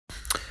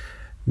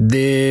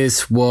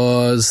This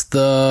was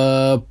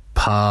the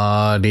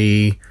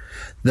party,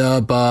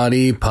 the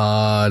body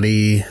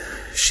party.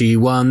 She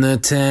won the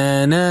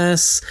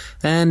tennis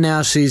and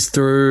now she's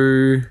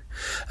through.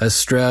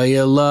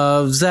 Australia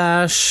loves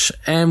Ash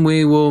and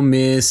we will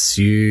miss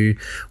you.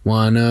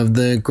 One of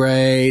the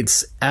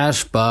greats,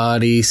 Ash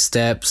Barty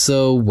steps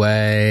away.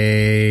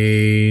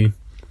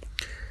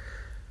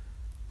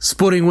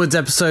 Sporting Woods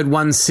episode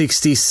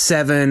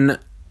 167,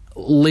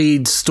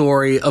 lead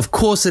story. Of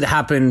course, it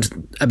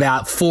happened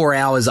about 4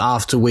 hours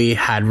after we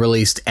had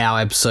released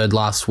our episode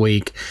last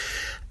week.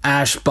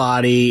 Ash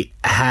Barty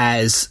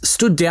has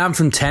stood down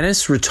from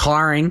tennis,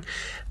 retiring.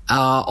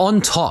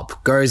 On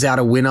top, goes out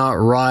a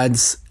winner,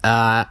 rides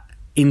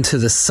into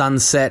the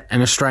sunset,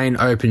 an Australian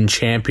Open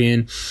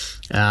champion.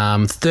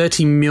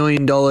 $30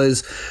 million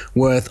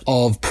worth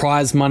of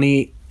prize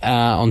money.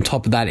 On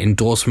top of that,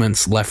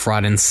 endorsements left,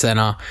 right, and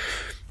centre.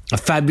 A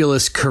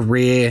fabulous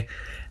career.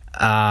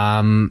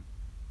 One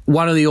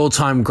of the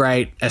all-time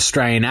great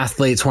Australian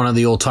athletes, one of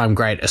the all-time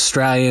great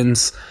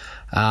Australians.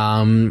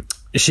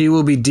 She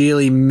will be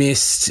dearly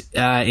missed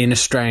in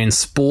Australian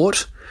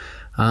sport.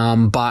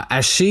 But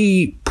as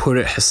she put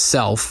it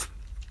herself,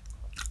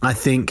 I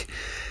think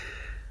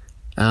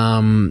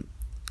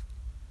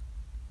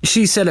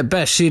she said it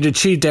best. She'd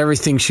achieved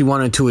everything she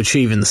wanted to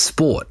achieve in the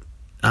sport,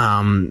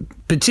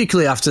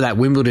 particularly after that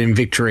Wimbledon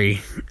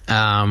victory.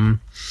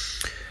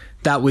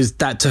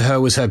 That to her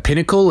was her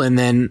pinnacle, and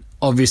then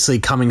obviously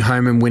coming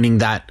home and winning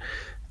that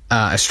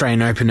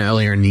Australian Open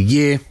earlier in the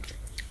year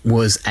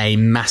was a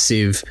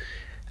massive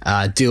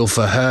deal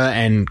for her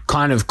and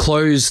kind of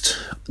closed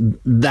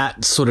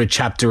that sort of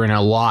chapter in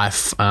her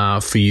life,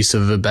 for use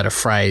of a better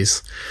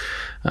phrase.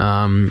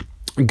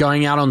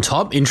 Going out on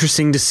top,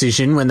 interesting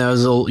decision when there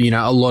was a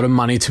lot of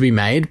money to be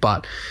made,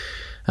 but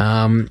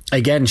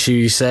again,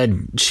 she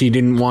said she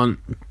didn't want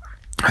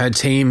her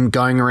team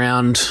going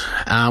around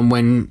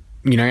when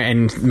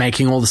and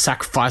making all the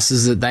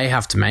sacrifices that they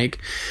have to make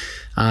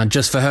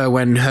just for her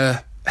when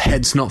her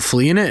head's not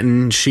fully in it,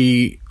 and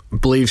she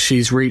believes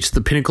she's reached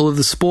the pinnacle of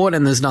the sport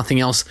and there's nothing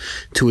else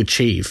to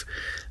achieve.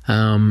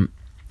 A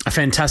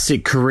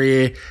fantastic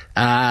career,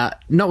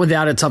 not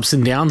without its ups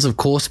and downs, of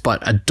course,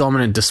 but a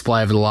dominant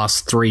display over the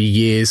last 3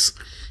 years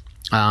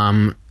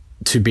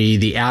to be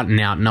the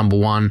out-and-out number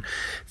one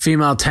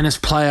female tennis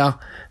player.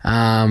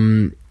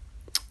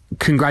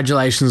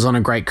 Congratulations on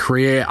a great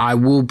career. I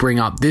will bring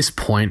up this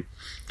point.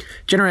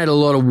 Generated a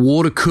lot of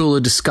water cooler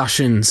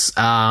discussions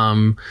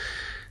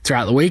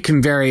throughout the week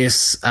in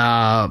various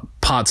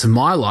parts of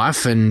my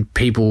life, and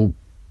people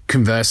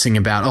conversing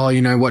about,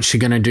 what's she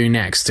going to do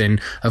next? And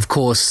of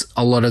course,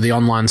 a lot of the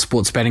online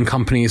sports betting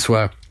companies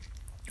were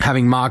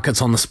having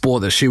markets on the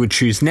sport that she would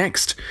choose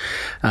next.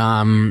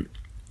 Rugby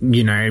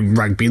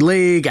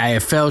league,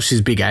 AFL, she's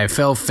a big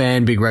AFL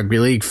fan, big rugby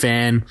league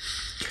fan.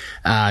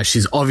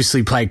 She's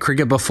obviously played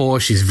cricket before.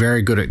 She's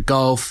very good at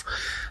golf.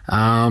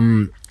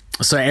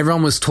 So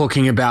everyone was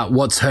talking about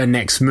what's her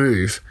next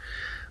move.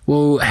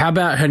 Well, how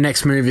about her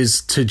next move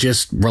is to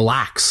just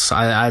relax?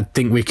 I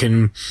think we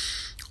can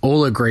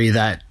all agree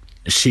that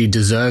she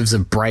deserves a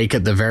break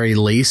at the very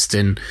least,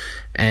 and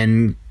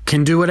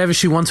can do whatever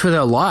she wants with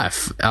her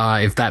life.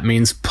 If that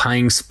means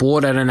playing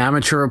sport at an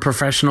amateur or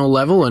professional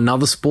level,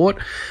 another sport,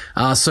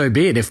 so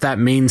be it. If that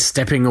means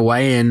stepping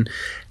away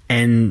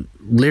and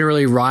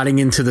literally riding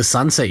into the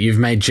sunset, you've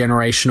made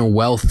generational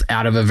wealth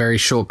out of a very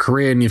short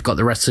career and you've got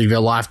the rest of your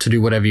life to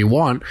do whatever you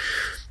want.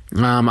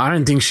 I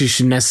don't think she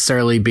should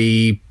necessarily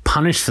be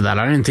punished for that.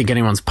 I don't think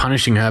anyone's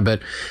punishing her,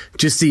 but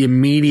just the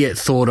immediate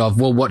thought of,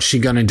 well, what's she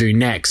going to do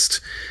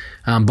next?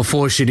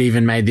 Before she'd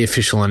even made the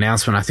official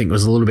announcement, I think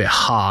was a little bit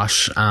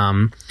harsh.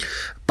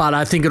 But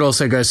I think it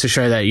also goes to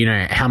show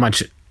that, how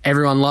much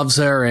everyone loves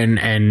her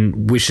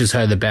and wishes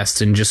her the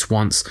best and just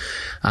wants,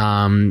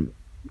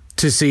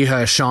 to see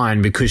her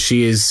shine, because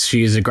she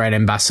is a great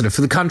ambassador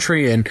for the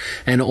country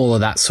and all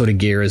of that sort of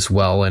gear as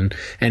well, and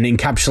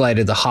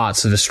encapsulated the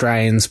hearts of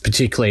Australians,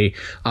 particularly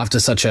after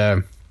such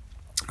a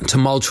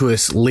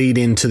tumultuous lead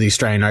into the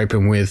Australian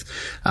Open with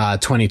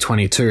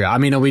 2022. I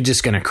mean, are we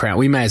just going to crown?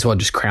 We may as well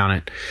just crown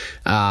it.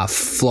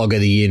 Flog of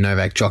the year,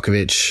 Novak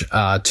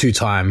Djokovic,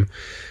 two-time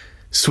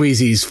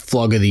Sweezy's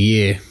flog of the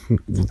year.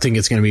 I think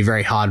it's going to be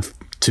very hard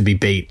to be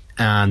beat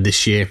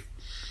this year.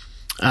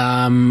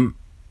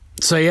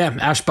 So yeah,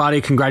 Ash Barty,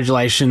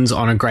 congratulations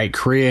on a great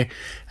career.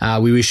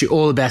 We wish you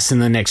all the best in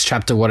the next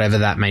chapter, whatever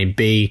that may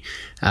be.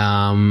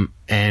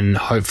 And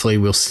hopefully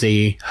we'll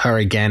see her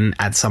again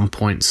at some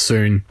point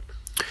soon.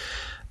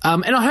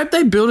 And I hope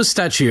they build a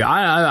statue.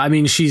 I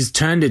mean, she's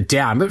turned it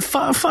down, but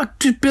fuck,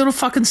 just build a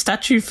fucking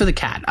statue for the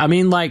cat. I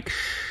mean, like,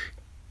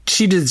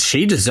 she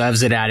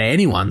deserves it out of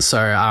anyone. So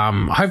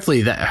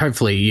hopefully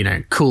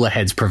cooler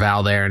heads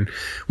prevail there, and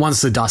once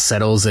the dust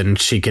settles and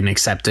she can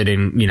accept it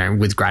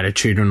with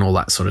gratitude and all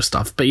that sort of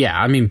stuff. But yeah,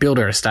 I mean, build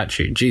her a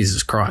statue.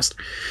 Jesus Christ.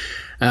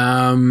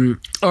 All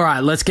right,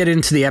 let's get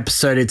into the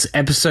episode. It's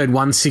episode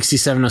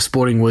 167 of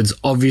Sporting Woods.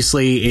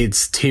 Obviously,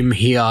 it's Tim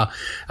here,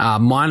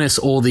 minus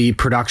all the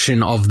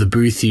production of the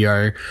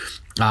Boothio.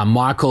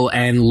 Michael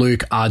and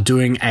Luke are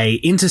doing a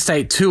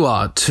interstate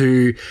tour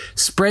to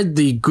spread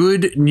the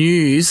good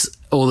news,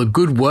 or the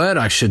good word,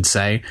 I should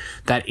say,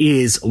 that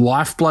is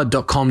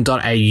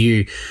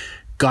lifeblood.com.au.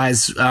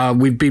 Guys,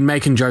 we've been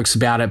making jokes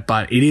about it,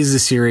 but it is a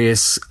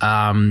serious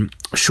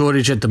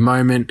shortage at the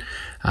moment.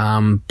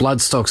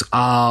 Blood stocks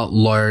are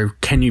low.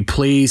 Can you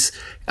please,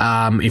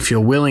 if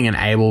you're willing and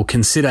able,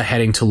 consider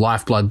heading to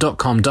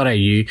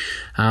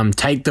lifeblood.com.au,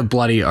 take the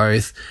bloody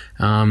oath,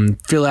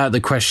 fill out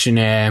the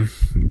questionnaire,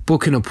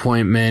 book an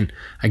appointment.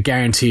 I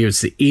guarantee you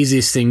it's the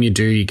easiest thing you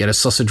do. You get a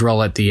sausage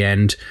roll at the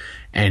end,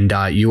 and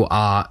you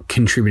are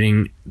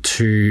contributing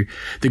to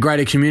the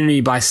greater community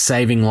by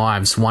saving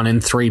lives. 1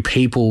 in 3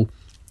 people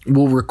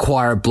will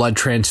require a blood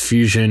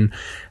transfusion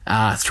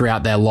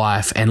throughout their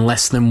life, and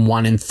less than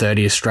 1 in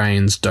 30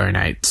 Australians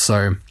donate.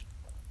 So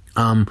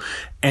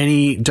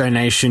any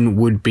donation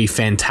would be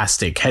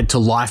fantastic. Head to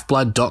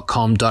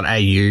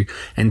lifeblood.com.au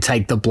and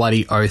take the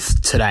bloody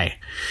oath today.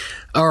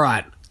 All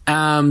right.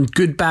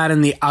 Good, bad,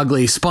 and the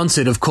ugly,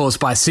 sponsored, of course,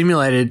 by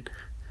Simulated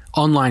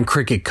Online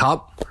Cricket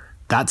Cup.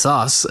 That's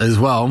us as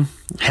well.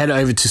 Head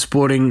over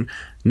to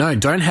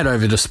don't head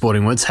over to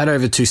Sporting Woods. Head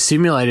over to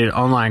Simulated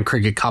Online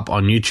Cricket Cup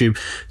on YouTube.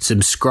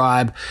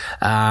 Subscribe.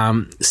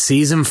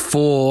 Season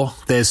 4,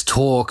 there's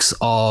talks,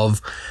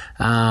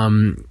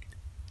 and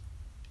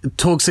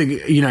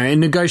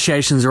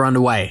negotiations are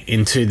underway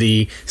into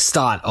the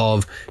start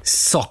of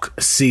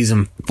SOC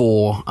Season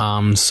 4.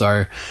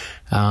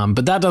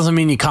 But that doesn't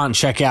mean you can't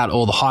check out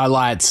all the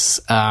highlights.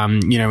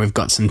 We've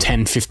got some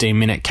 10,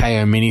 15-minute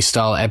KO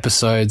mini-style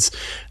episodes.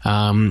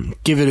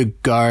 Give it a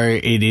go.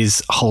 It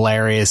is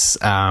hilarious.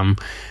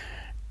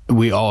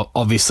 We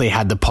obviously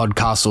had the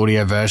podcast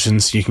audio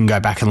versions. You can go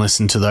back and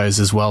listen to those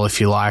as well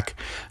if you like.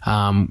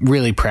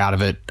 Really proud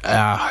of it.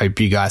 Hope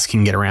you guys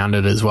can get around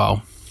it as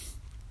well.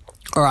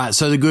 All right,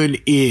 so the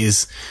good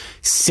is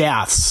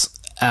Souths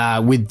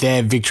with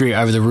their victory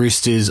over the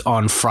Roosters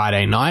on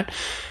Friday night.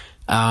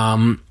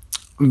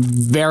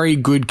 Very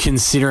good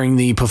considering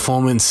the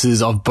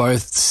performances of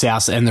both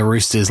Souths and the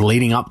Roosters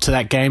leading up to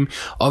that game.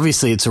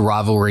 Obviously, it's a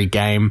rivalry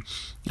game.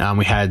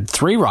 We had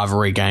 3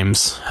 rivalry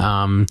games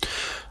over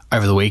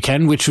the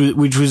weekend, which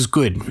was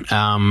good.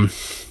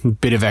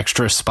 Bit of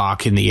extra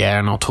spark in the air,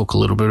 and I'll talk a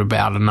little bit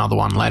about another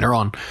one later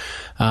on.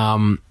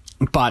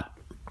 But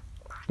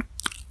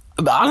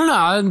I don't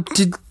know.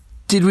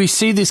 Did we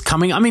see this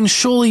coming? I mean,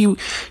 surely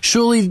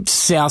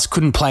South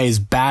couldn't play as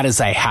bad as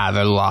they have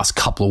over the last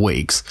couple of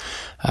weeks.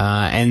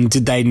 And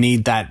did they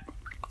need that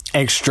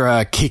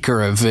extra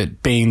kicker of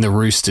it being the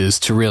Roosters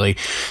to really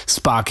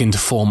spark into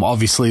form?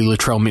 Obviously,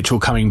 Latrell Mitchell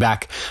coming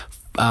back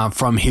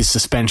from his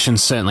suspension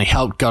certainly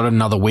helped. Got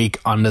another week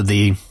under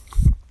the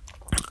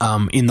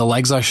in the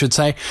legs, I should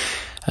say.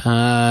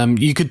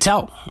 You could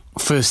tell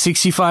for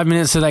 65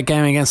 minutes of that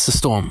game against the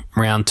Storm,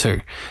 round 2,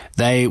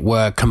 they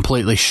were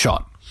completely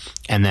shot.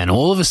 And then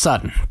all of a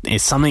sudden,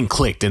 something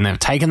clicked, and they've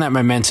taken that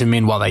momentum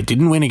in while they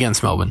didn't win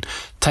against Melbourne.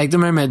 Take the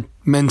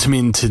momentum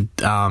into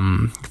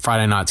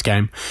Friday night's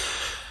game.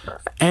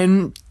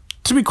 And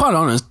to be quite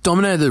honest,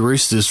 dominated the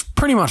Roosters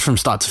pretty much from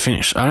start to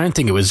finish. I don't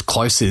think it was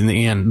close in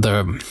the end.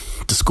 The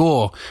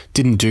score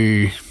didn't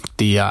do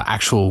the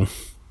actual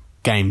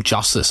game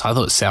justice. I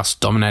thought South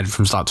dominated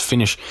from start to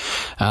finish.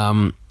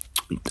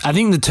 I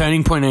think the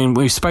turning point, and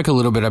we spoke a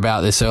little bit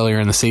about this earlier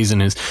in the season,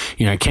 is,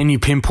 can you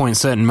pinpoint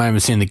certain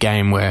moments in the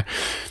game where,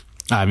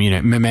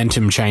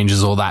 momentum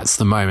changes, or that's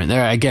the moment?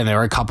 There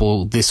are a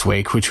couple this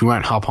week, which we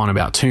won't hop on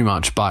about too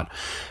much, but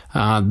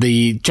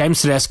the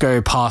James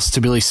Tedesco pass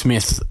to Billy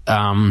Smith,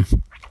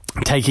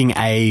 taking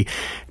a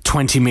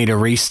 20-metre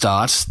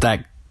restart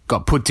that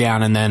got put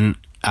down, and then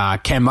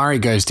Cam Murray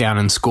goes down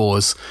and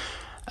scores.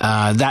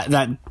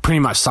 That pretty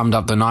much summed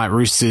up the night.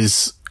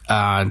 Roosters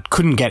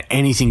couldn't get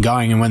anything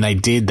going, and when they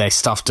did, they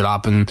stuffed it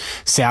up, and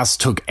South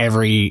took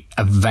every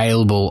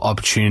available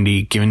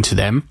opportunity given to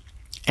them.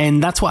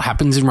 And that's what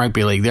happens in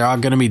rugby league. There are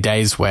going to be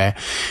days where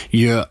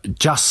you're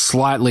just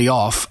slightly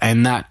off,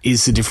 and that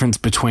is the difference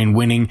between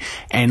winning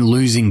and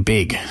losing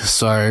big.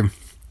 So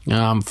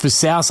for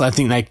South, I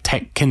think they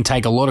can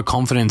take a lot of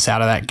confidence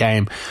out of that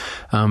game.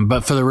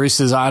 But for the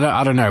Roosters,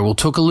 I don't know. We'll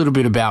talk a little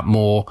bit about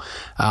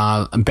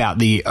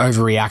the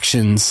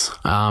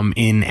overreactions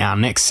in our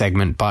next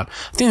segment. But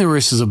I think the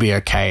Roosters will be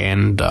okay,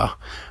 and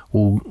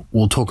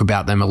we'll talk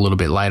about them a little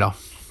bit later.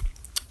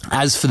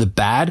 As for the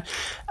bad,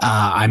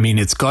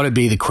 it's got to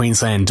be the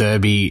Queensland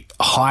Derby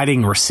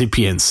hiding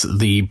recipients,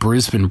 the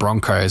Brisbane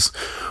Broncos.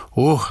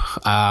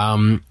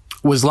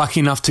 Was lucky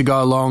enough to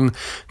go along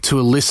to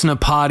a listener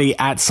party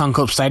at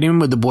Suncorp Stadium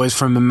with the boys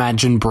from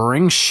Imagine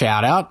Brewing.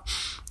 Shout out.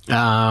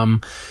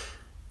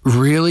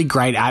 Really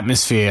great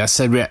atmosphere. I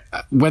said we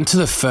went to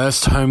the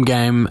first home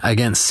game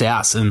against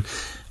South and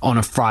on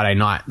a Friday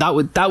night.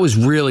 That was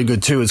really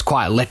good too. It was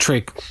quite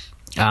electric.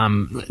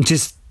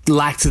 Just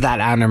lacked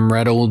that Adam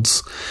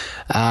Reynolds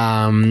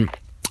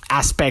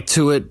aspect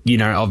to it.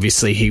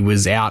 Obviously he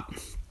was out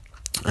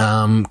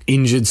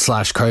injured /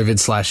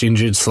 COVID /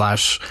 injured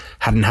 /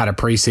 hadn't had a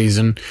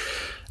preseason.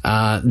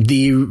 I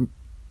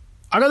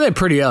got there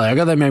pretty early. I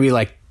got there maybe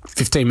like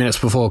 15 minutes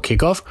before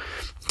kickoff,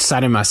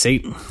 sat in my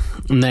seat,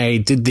 and they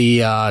did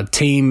the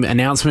team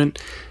announcement.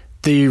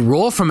 The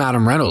roar from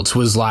Adam Reynolds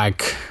was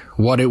like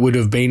what it would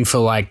have been for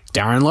like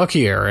Darren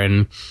Lockyer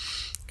and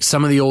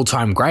some of the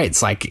all-time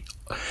greats. Like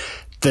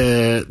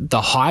the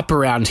hype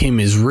around him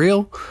is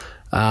real.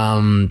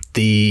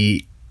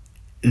 The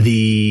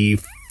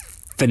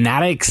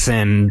fanatics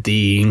and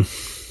the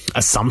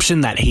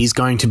assumption that he's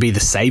going to be the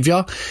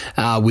savior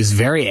was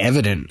very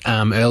evident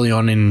early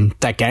on in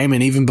that game,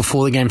 and even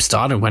before the game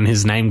started when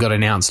his name got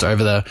announced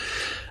over the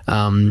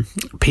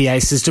PA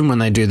system when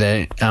they do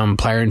their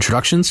player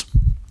introductions.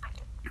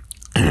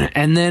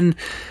 And then,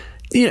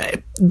 you know,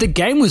 the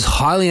game was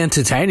highly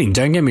entertaining.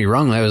 Don't get me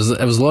wrong. There was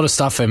a lot of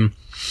stuff, and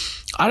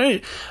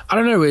I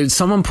don't know.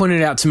 Someone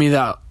pointed out to me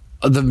that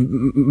the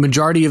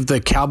majority of the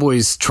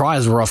Cowboys'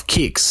 tries were off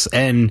kicks,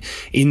 and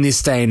in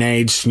this day and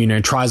age, you know,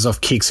 tries off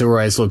kicks are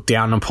always looked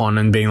down upon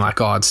and being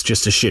like, oh, it's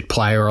just a shit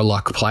play or a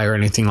luck play or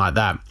anything like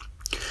that.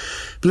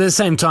 But at the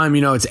same time,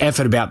 you know, it's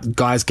effort about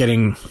guys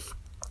getting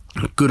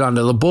good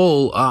under the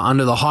ball,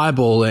 under the high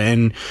ball,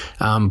 and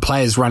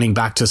players running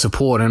back to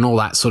support and all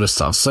that sort of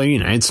stuff. So, you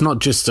know, it's not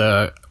just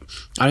I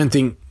don't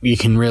think you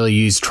can really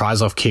use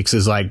tries off kicks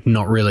as like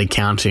not really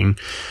counting.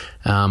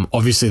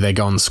 Obviously they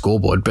go on the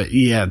scoreboard, but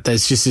yeah,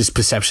 there's just this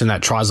perception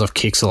that tries off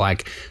kicks are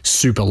like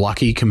super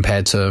lucky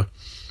compared to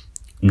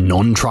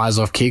non-tries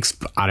off kicks.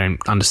 I don't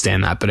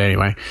understand that, but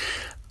anyway,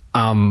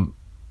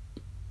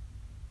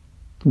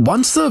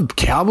 once the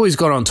Cowboys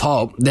got on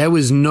top, there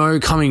was no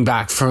coming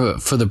back for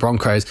the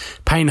Broncos.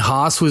 Payne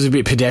Haas was a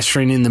bit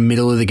pedestrian in the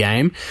middle of the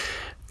game.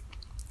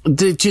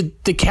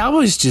 The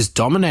Cowboys just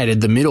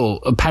dominated the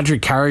middle.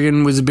 Patrick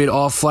Carrigan was a bit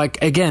off.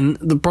 Like, again,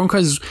 the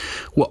Broncos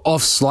were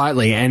off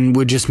slightly and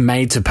were just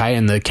made to pay,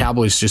 and the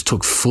Cowboys just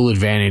took full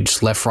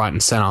advantage left, right,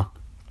 and center.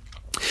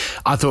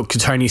 I thought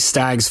Katoni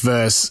Staggs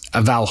versus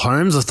Val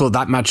Holmes, I thought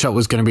that matchup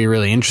was going to be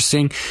really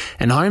interesting,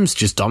 and Holmes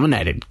just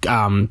dominated.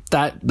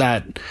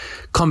 That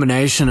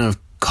combination of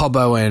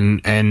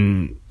Cobbo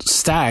and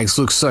Staggs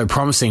looks so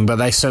promising, but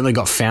they certainly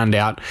got found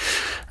out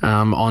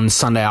on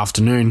Sunday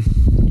afternoon.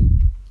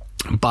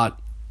 But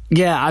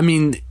yeah, I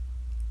mean,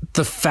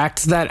 the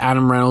fact that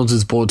Adam Reynolds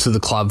is brought to the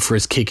club for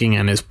his kicking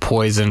and his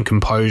poise and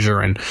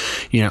composure and,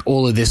 you know,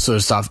 all of this sort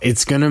of stuff,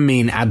 it's going to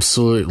mean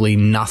absolutely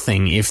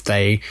nothing if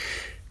they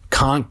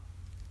can't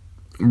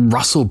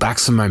rustle back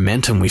some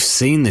momentum. We've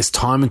seen this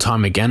time and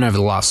time again over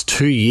the last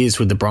 2 years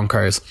with the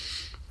Broncos,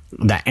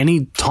 that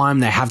any time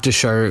they have to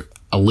show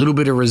a little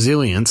bit of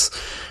resilience,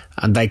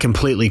 they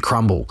completely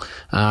crumble.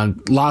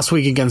 Last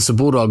week against the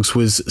Bulldogs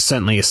was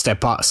certainly a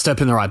step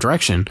in the right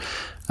direction.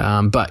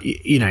 But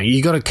you know,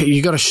 you got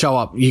to show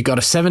up. You got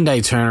a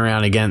 7-day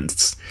turnaround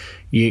against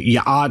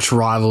your arch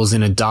rivals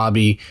in a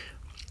derby,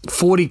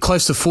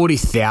 close to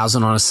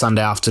 40,000 on a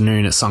Sunday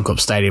afternoon at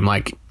Suncorp Stadium.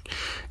 Like,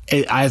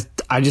 I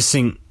just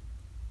think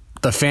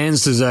the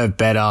fans deserve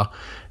better.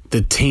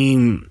 The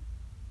team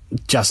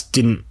just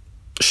didn't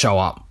show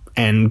up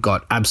and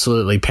got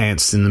absolutely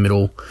pantsed in the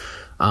middle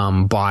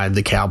by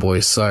the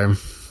Cowboys. So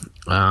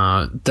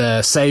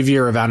the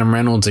saviour of Adam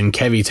Reynolds and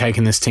Kevy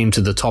taking this team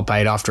to the top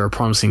 8 after a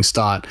promising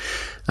start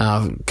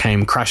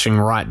came crashing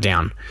right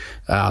down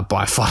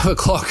by 5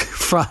 o'clock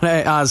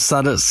Sunday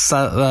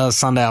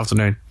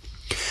afternoon.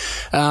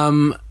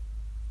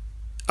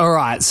 All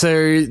right,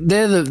 so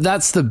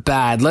that's the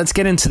bad. Let's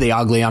get into the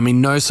ugly. I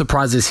mean, no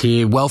surprises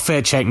here.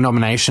 Welfare check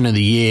nomination of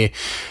the year.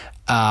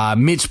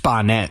 Mitch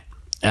Barnett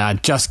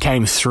just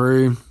came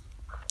through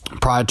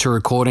prior to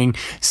recording.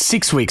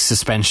 6 week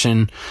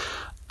suspension.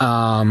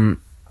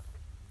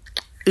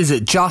 Is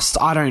it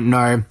just? I don't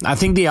know. I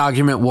think the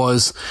argument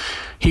that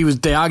he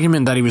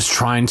was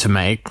trying to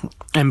make,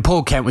 and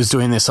Paul Kent was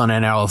doing this on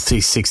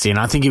NLT 60, and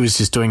I think he was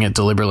just doing it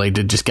deliberately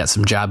to just get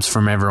some jabs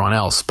from everyone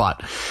else,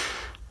 but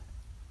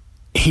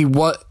he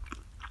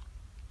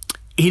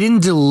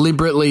didn't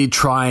deliberately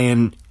try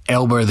and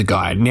elbow the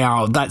guy.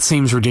 Now, that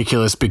seems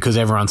ridiculous because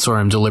everyone saw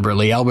him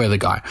deliberately elbow the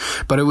guy,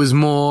 but it was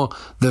more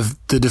the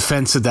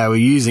defense that they were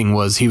using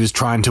was he was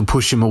trying to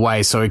push him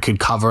away so he could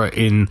cover it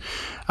in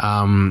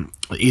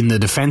the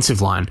defensive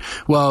line.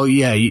 Well,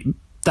 yeah,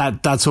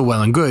 that's all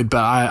well and good,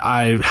 but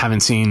I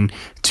haven't seen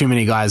too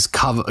many guys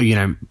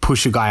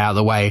push a guy out of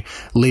the way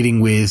leading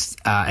with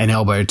an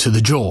elbow to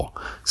the jaw.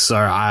 So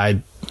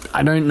I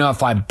don't know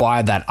if I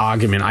buy that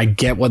argument. I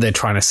get what they're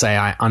trying to say.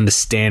 I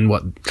understand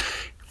what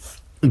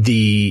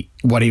he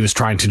was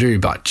trying to do,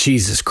 but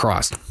Jesus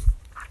Christ.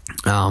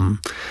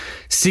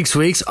 6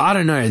 weeks, I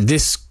don't know.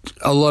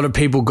 A lot of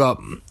people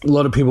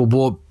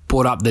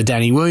brought up the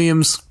Danny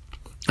Williams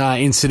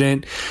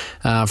incident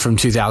from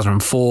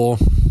 2004.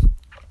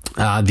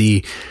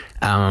 The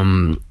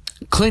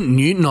Clint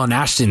Newton on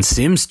Ashton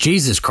Sims,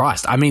 Jesus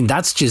Christ. I mean,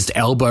 that's just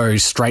elbow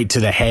straight to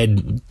the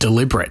head,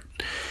 deliberate.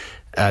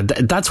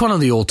 That's one of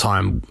the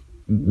all-time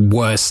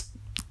worst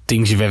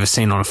things you've ever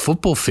seen on a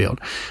football field.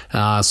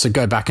 So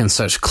go back and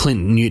search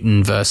Clint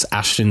Newton versus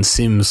Ashton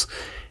Sims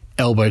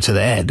elbow to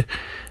the head.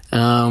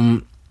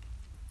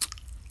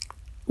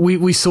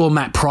 We saw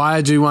Matt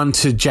Pryor do one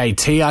to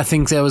JT. I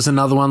think there was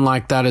another one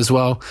like that as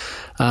well.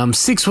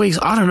 6 weeks.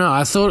 I don't know.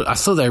 I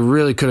thought they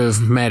really could have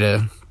made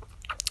a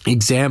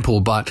example,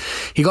 but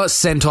he got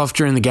sent off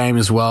during the game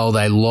as well.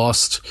 They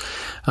lost.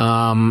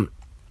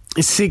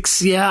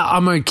 6. Yeah,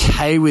 I'm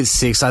okay with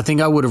 6. I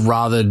think I would have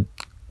rather,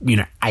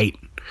 8,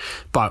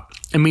 but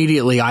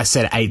immediately I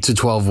said 8 to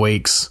 12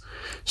 weeks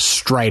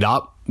straight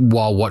up.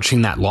 While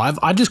watching that live,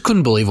 I just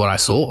couldn't believe what I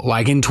saw.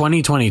 Like in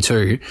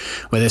 2022,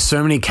 where there's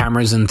so many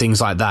cameras and things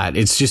like that,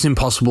 it's just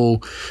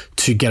impossible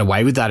to get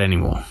away with that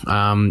anymore.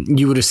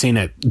 You would have seen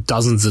it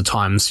dozens of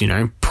times,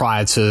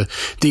 prior to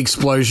the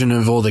explosion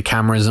of all the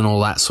cameras and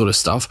all that sort of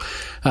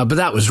stuff. But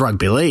that was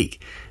rugby league.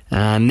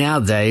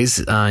 Nowadays,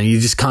 you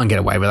just can't get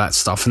away with that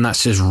stuff, and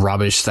that's just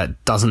rubbish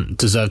that doesn't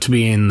deserve to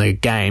be in the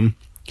game.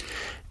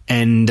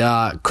 And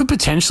could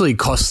potentially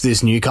cost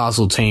this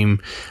Newcastle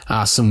team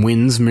some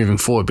wins moving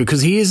forward,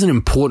 because he is an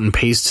important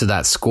piece to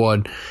that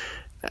squad.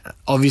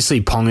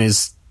 Obviously,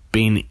 Ponga's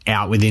been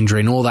out with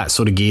injury and all that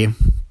sort of gear.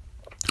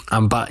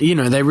 But,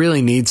 they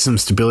really need some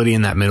stability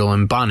in that middle,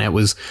 and Barnett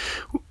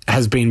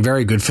has been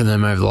very good for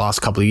them over the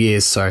last couple of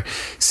years. So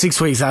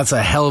 6 weeks, that's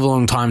a hell of a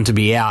long time to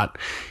be out.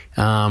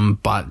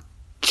 But,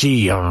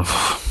 gee,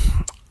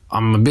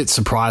 I'm a bit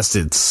surprised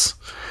it's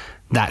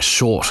that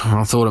short.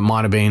 I thought it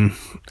might have been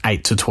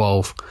 8 to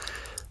 12.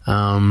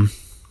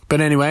 But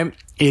anyway,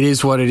 it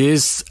is what it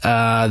is.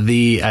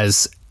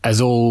 As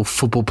all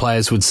football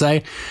players would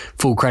say,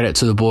 full credit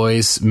to the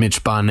boys.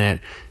 Mitch Barnett,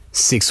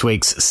 6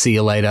 weeks, see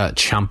you later,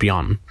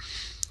 champion.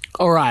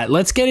 All right,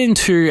 let's get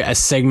into a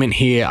segment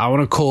here I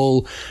want to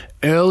call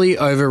early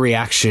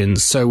overreactions.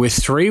 So we're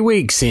 3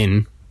 weeks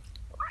in,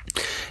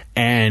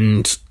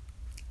 and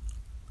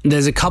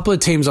there's a couple of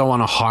teams I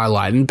want to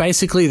highlight, and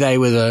basically they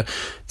were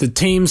the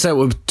teams that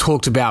were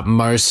talked about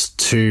most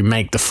to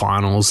make the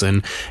finals,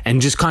 and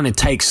just kind of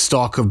take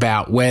stock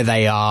about where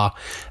they are.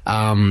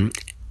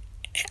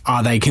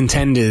 Are they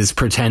contenders,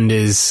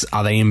 pretenders?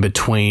 Are they in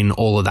between?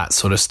 All of that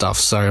sort of stuff.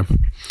 So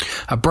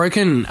I've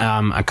broken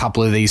a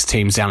couple of these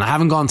teams down. I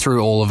haven't gone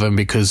through all of them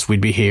because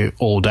we'd be here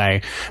all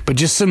day, but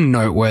just some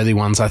noteworthy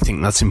ones I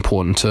think that's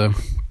important to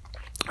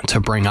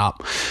bring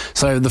up.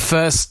 So the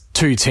first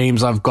two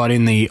teams I've got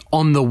in the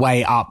on the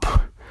way up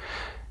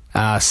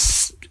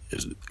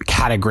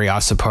category, I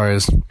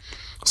suppose.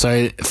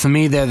 So for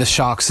me, they're the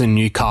Sharks and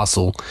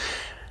Newcastle.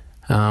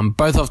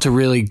 Both off to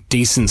really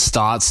decent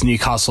starts.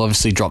 Newcastle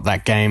obviously dropped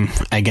that game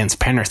against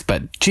Penrith,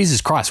 but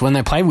Jesus Christ, when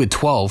they played with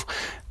 12,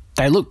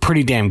 they looked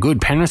pretty damn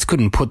good. Penrith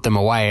couldn't put them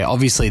away.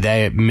 Obviously,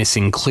 they're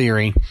missing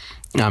Cleary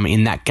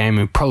in that game,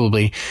 who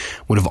probably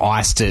would have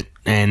iced it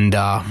and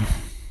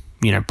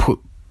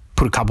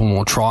put a couple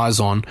more tries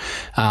on.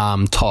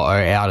 Toto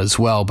out as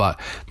well, but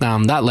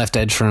that left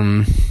edge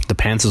from the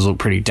Panthers looked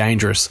pretty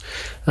dangerous.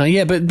 But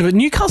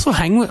Newcastle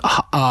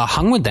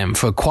hung with them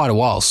for quite a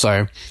while,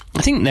 so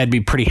I think they'd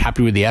be pretty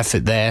happy with the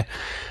effort there.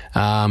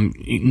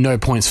 No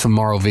points for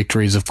moral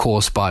victories, of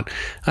course, but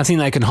I think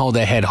they can hold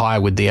their head high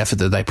with the effort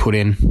that they put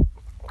in.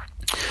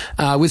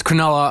 With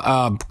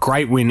Cronulla,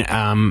 great win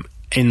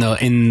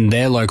in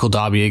their local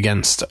derby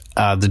against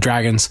the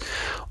Dragons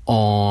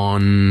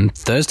on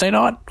Thursday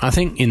night, I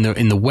think, in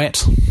the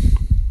wet.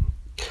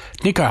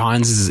 Nico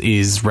Hines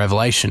is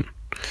revelation.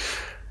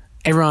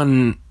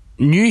 Everyone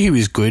knew he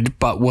was good,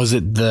 but was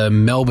it the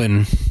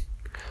Melbourne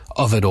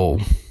of it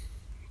all?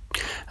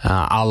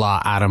 A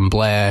la Adam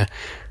Blair,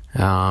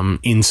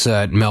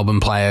 insert Melbourne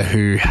player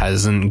who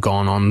hasn't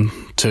gone on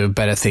to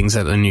better things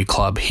at the new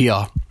club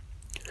here.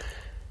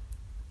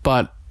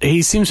 But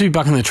he seems to be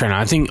bucking the trend.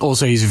 I think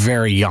also he's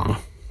very young,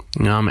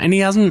 and he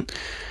hasn't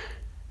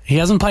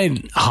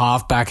played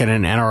halfback at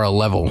an NRL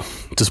level,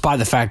 despite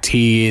the fact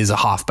he is a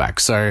halfback.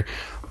 So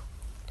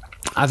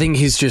I think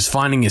he's just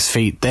finding his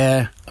feet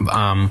there,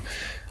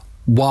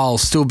 while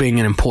still being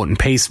an important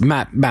piece.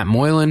 Matt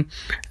Moylan,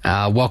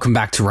 welcome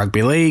back to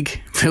rugby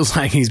league. Feels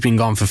like he's been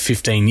gone for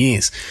 15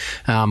 years,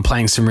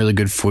 playing some really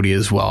good footy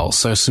as well.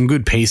 So some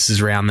good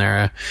pieces around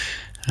there.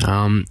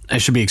 I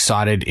should be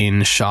excited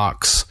in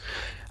Sharks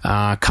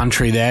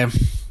country there.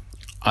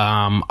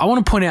 I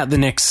want to point out the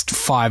next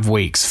 5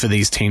 weeks for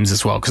these teams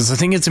as well, because I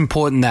think it's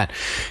important that,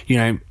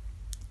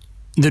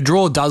 the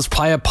draw does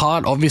play a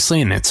part,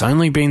 obviously, and it's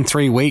only been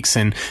 3 weeks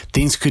and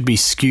things could be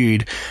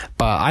skewed.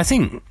 But I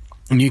think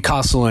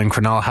Newcastle and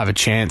Cronulla have a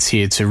chance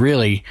here to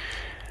really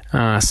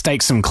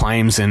stake some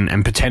claims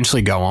and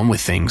potentially go on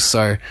with things.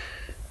 So,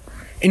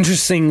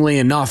 interestingly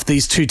enough,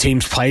 these two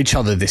teams play each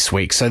other this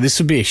week, so this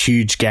would be a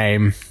huge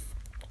game.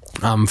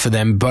 For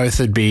them,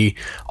 both would be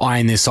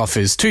eyeing this off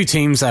as two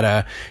teams that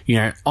are,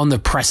 on the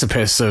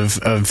precipice of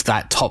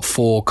that top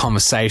 4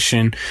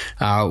 conversation,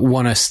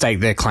 want to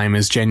stake their claim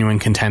as genuine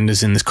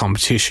contenders in this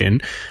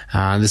competition.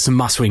 This is a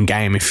must-win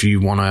game if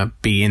you want to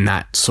be in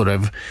that sort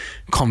of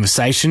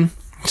conversation.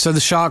 So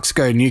the Sharks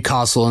go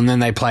Newcastle, and then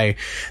they play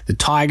the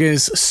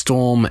Tigers,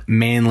 Storm,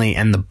 Manly,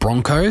 and the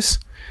Broncos.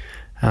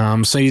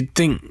 So you'd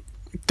think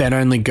they'd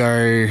only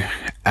go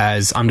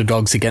as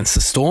underdogs against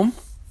the Storm.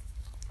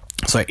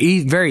 So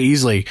very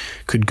easily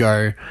could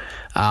go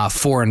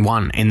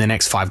 4-1 in the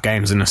next 5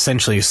 games and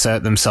essentially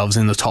assert themselves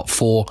in the top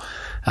 4,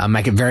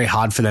 make it very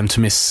hard for them to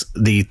miss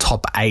the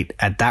top 8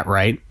 at that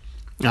rate.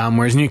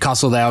 Whereas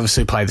Newcastle, they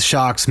obviously play the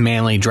Sharks,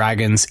 Manly,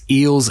 Dragons,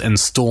 Eels and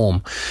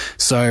Storm.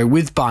 So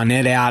with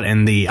Barnett out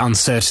and the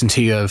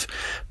uncertainty of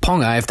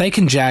Ponga, if they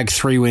can jag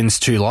 3 wins,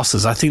 2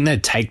 losses, I think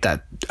they'd take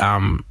that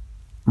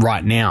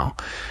right now.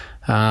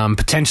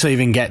 Potentially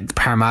even get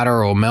Parramatta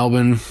or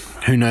Melbourne.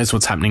 Who knows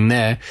what's happening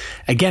there.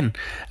 Again,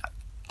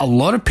 a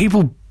lot of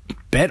people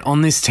bet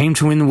on this team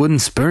to win the Wooden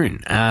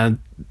Spoon.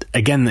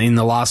 Again, in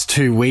the last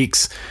 2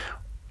 weeks,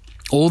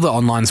 all the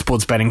online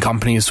sports betting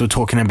companies were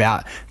talking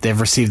about they've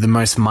received the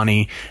most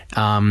money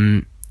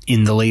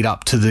in the lead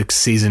up to the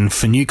season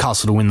for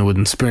Newcastle to win the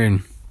Wooden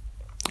Spoon.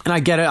 And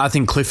I get it. I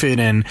think Clifford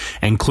and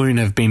Clune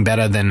have been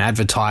better than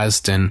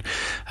advertised. And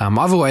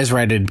I've always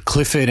rated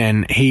Clifford,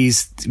 and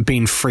he's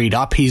been freed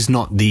up. He's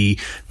not the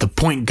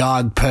point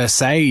guard per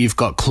se. You've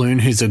got Clune,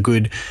 who's a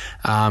good,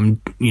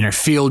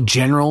 field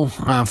general,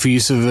 for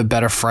use of a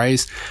better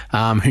phrase,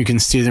 who can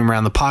steer them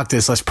around the park.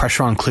 There's less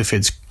pressure on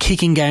Clifford's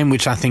kicking game,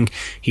 which I think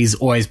he's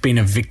always been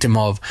a victim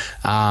of.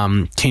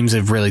 Teams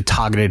have really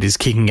targeted his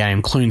kicking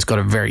game. Clune's got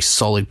a very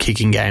solid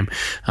kicking game.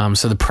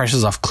 So the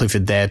pressure's off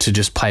Clifford there to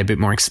just play a bit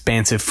more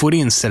expansive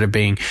footy instead of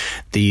being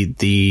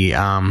the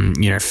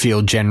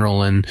field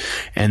general and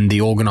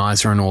the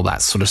organizer and all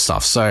that sort of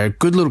stuff. So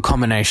good little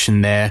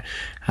combination there.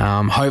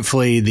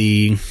 Hopefully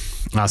the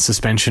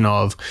suspension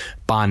of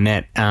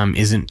Barnett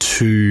isn't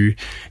too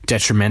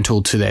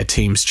detrimental to their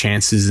team's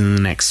chances in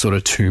the next sort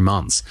of 2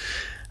 months.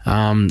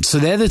 So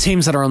they're the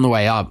teams that are on the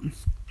way up.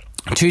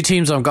 2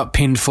 teams I've got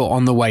pinned for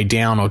on the way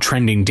down or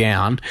trending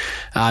down.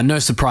 No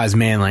surprise,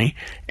 Manly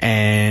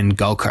and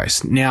Gold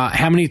Coast. Now,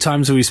 how many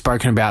times have we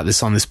spoken about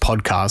this on this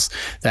podcast,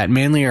 that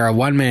Manly are a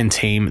one-man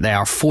team. They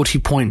are a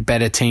 40-point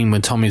better team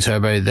with Tommy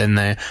Turbo than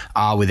they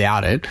are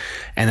without it,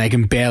 and they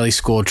can barely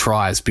score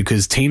tries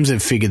because teams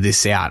have figured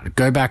this out.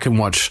 Go back and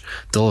watch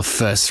the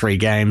first 3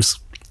 games,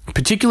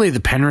 particularly the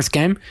Penrith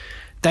game.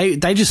 They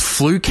just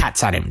flew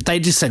cats at him. They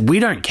just said, we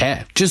don't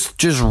care.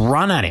 Just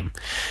run at him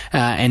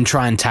and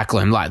try and tackle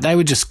him. Like, they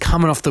were just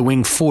coming off the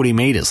wing 40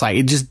 meters. Like,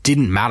 it just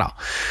didn't matter.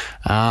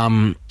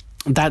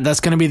 That's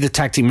going to be the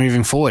tactic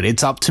moving forward.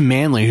 It's up to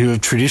Manly, who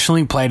have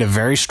traditionally played a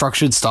very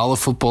structured style of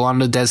football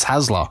under Des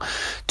Hasler,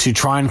 to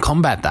try and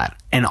combat that.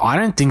 And I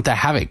don't think they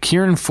have it.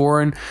 Kieran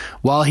Foran,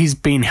 while he's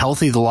been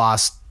healthy the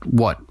last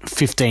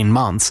 15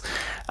 months,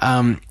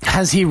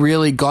 has he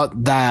really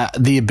got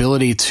the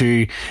ability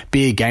to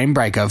be a game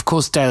breaker? Of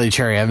course, Daly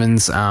Cherry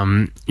Evans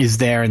is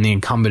there, in the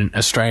incumbent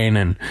Australian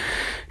and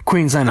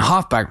Queensland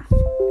halfback,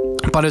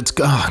 but it's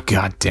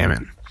god damn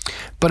it!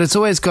 But it's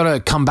always got to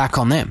come back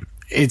on them.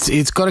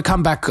 It's got to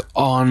come back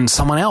on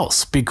someone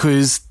else,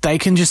 because they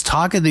can just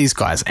target these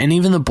guys. And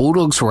even the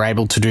Bulldogs were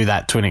able to do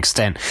that to an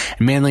extent.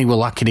 And Manly were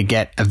lucky to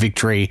get a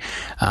victory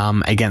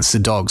against the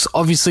Dogs.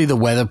 Obviously, the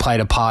weather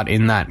played a part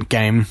in that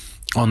game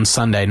on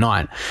Sunday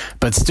night.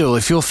 But still,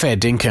 if you're fair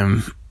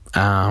dinkum,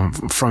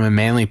 from a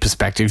Manly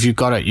perspective, you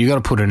got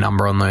to put a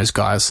number on those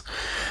guys.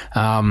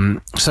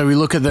 So we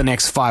look at the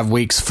next 5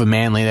 weeks for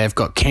Manly. They've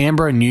got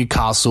Canberra,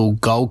 Newcastle,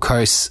 Gold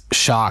Coast,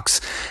 Sharks,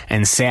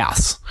 and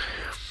Souths.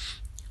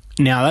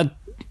 Now,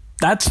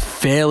 that's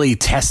fairly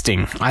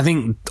testing. I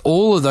think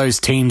all of those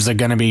teams are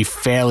going to be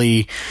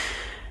fairly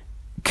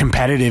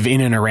competitive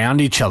in and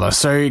around each other.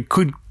 So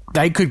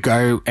they could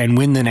go and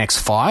win the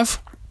next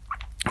 5.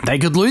 They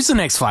could lose the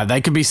next 5.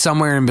 They could be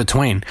somewhere in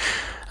between.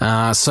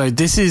 So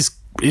this is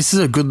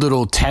a good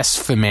little test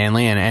for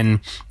Manly,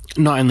 and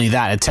not only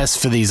that, a test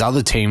for these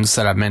other teams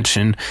that I've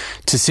mentioned,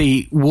 to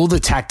see, will the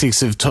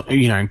tactics of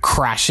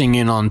crashing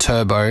in on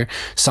Turbo,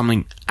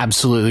 something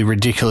absolutely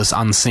ridiculous,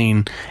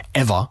 unseen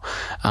ever,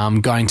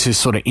 going to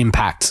sort of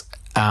impact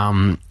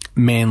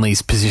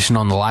Manly's position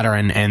on the ladder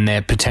and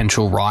their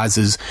potential rise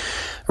as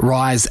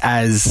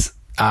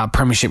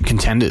premiership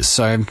contenders.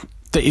 So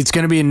it's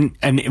going to be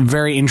a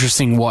very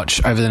interesting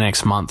watch over the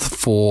next month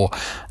for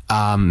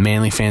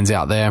Manly fans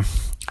out there.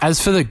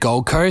 As for the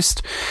Gold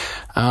Coast,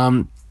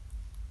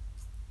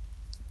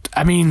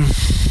 I mean,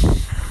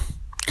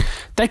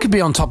 they could be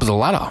on top of the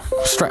ladder.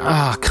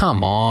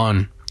 Come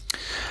on.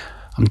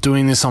 I'm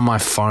doing this on my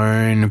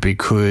phone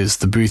because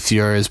the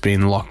Boothio has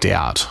been locked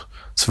out.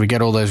 So if we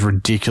get all those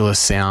ridiculous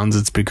sounds,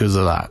 it's because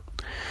of that.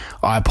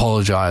 I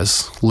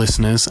apologize,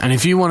 listeners. And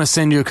if you want to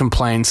send your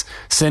complaints,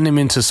 send them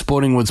into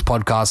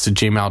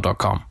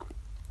sportingwoodspodcast@gmail.com.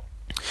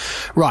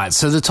 Right,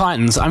 so the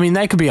Titans, I mean,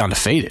 they could be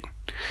undefeated.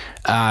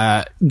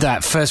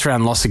 That first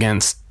round loss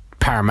against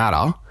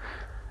Parramatta,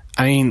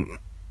 I mean,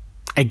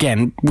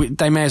 again,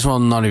 they may as well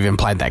not even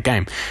played that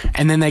game.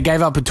 And then they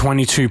gave up a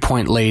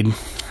 22-point lead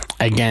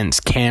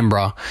against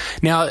Canberra.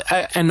 Now,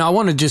 and I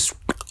want to just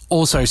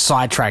also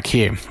sidetrack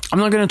here. I'm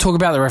not going to talk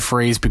about the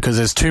referees because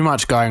there's too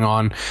much going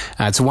on.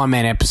 It's a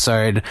one-man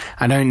episode.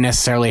 I don't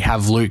necessarily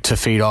have Luke to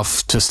feed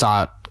off to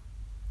start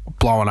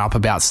blowing up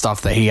about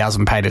stuff that he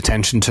hasn't paid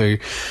attention to.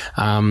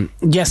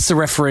 Yes, the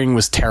refereeing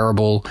was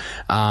terrible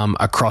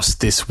across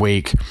this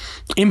week.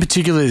 In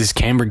particular, this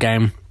Canberra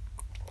game.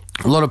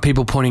 a lot of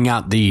people pointing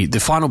out the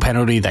final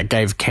penalty that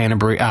gave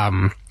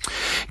Canberra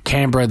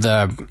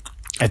the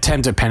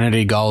attempted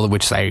penalty goal,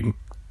 which they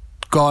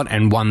got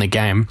and won the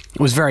game. It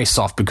was very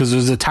soft because it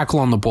was a tackle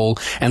on the ball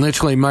and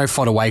literally Mo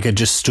Fotuaika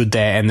just stood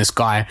there and this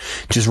guy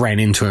just ran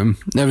into him.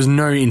 There was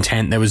no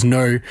intent. There was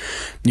no,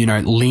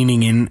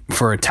 leaning in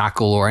for a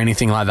tackle or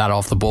anything like that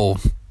off the ball.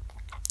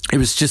 It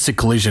was just a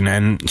collision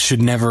and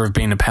should never have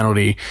been a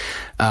penalty,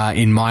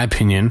 in my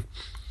opinion.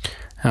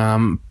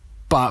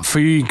 But for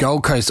you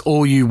Gold Coast,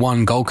 or you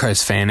one Gold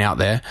Coast fan out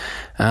there,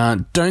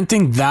 don't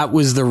think that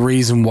was the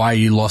reason why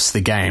you lost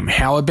the game.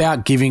 How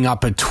about giving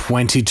up a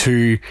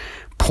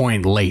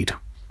 22-point lead?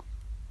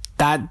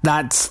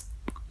 That's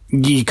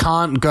you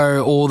can't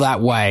go all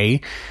that way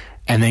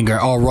and then go,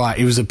 oh, right,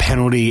 it was a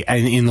penalty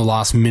in the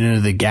last minute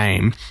of the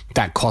game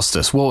that cost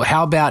us. Well,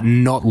 how about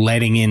not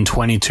letting in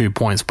 22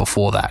 points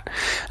before that?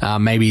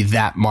 Maybe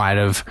that might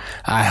have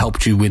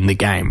helped you win the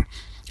game.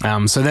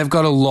 So they've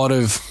got a lot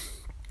of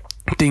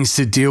things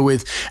to deal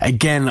with.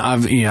 Again,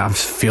 I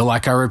feel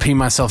like I repeat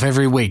myself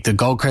every week. The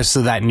Gold Coast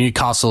of that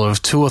Newcastle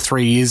of 2 or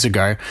 3 years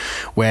ago,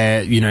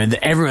 where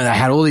everyone they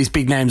had all these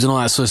big names and all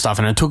that sort of stuff,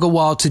 and it took a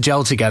while to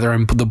gel together.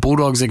 And the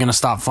Bulldogs are going to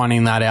start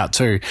finding that out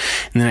too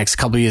in the next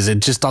couple of years. It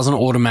just doesn't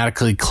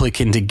automatically click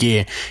into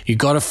gear. You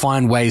got to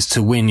find ways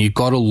to win. You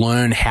got to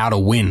learn how to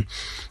win.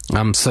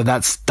 So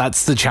that's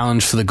the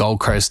challenge for the Gold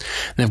Coast.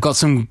 They've got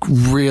some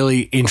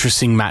really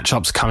interesting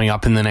matchups coming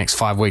up in the next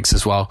 5 weeks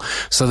as well.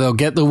 So they'll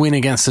get the win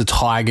against the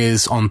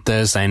Tigers on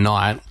Thursday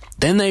night.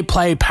 Then they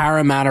play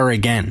Parramatta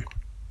again.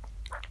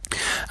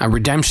 A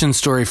redemption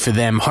story for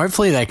them.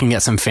 Hopefully they can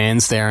get some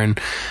fans there and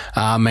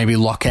maybe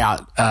lock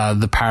out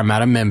the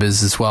Parramatta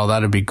members as well.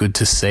 That'd be good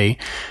to see.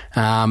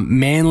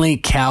 Manly,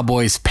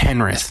 Cowboys,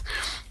 Penrith.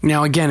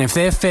 Now again, if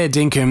they're fair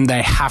dinkum,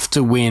 they have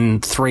to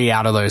win 3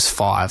 out of those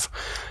 5.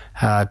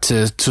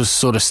 To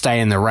sort of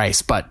stay in the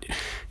race. But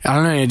I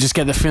don't know, you just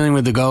get the feeling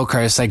with the Gold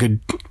Coast, they could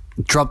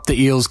drop the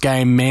Eels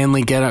game,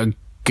 Manly go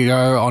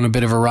on a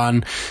bit of a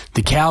run.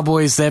 The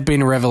Cowboys, they've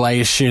been a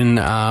revelation,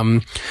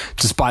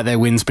 despite their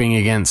wins being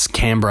against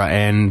Canberra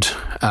and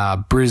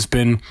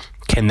Brisbane.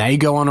 Can they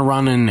go on a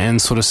run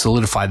and sort of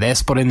solidify their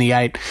spot in the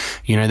 8?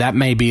 That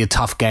may be a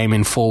tough game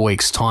in 4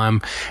 weeks'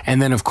 time.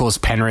 And then, of course,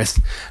 Penrith,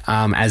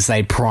 as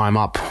they prime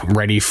up,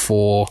 ready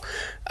for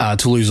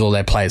to lose all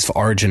their players for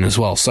Origin as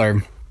well.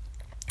 So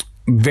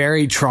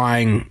very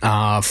trying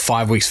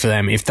 5 weeks for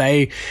them. If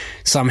they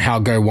somehow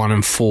go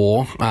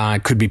 1-4,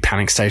 it could be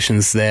panic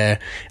stations there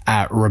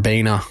at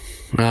Robina.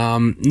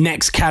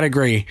 Next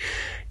category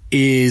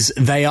is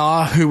they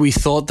are who we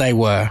thought they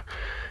were.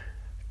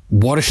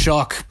 What a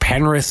shock.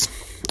 Penrith,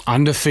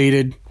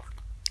 undefeated.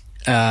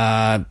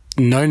 No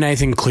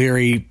Nathan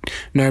Cleary,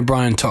 no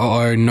Brian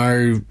To'o,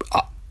 no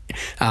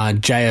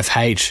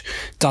JFH.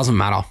 Doesn't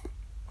matter.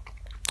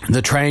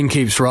 The train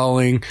keeps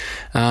rolling.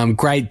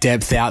 Great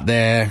depth out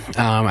there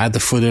at the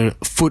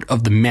foot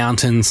of the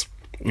mountains.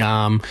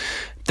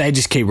 They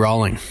just keep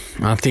rolling.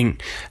 I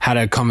think had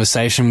a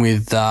conversation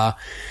with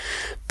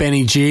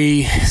Benny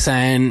G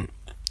saying,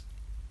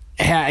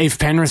 if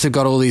Penrith have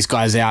got all these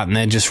guys out and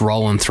they're just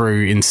rolling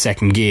through in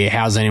second gear,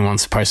 how's anyone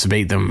supposed to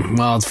beat them?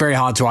 Well, it's very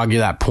hard to argue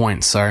that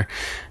point. So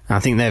I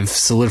think they've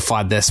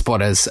solidified their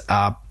spot as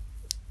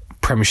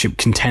premiership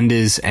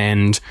contenders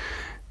and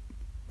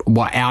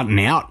out and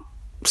out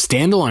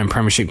standalone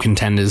premiership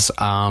contenders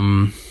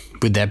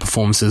with their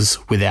performances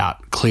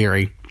without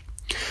Cleary.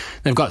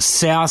 They've got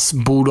South,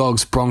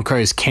 Bulldogs,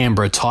 Broncos,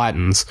 Canberra,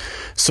 Titans.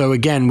 So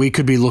again, we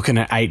could be looking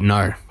at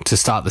 8-0 to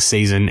start the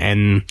season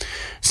and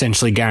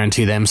essentially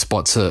guarantee them a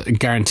spot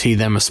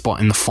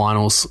in the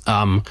finals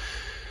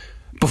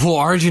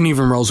before Origin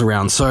even rolls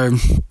around. So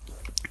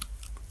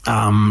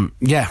they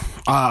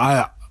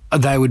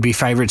would be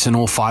favourites in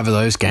all 5 of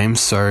those games.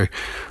 So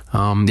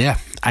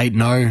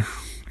 8-0.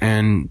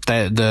 And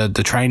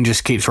the train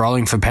just keeps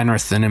rolling for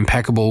Penrith, an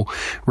impeccable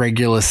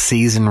regular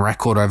season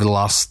record over the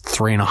last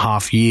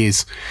 3.5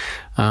 years.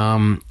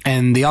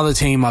 And the other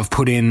team I've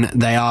put in,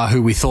 they are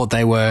who we thought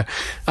they were,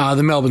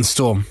 the Melbourne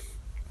Storm.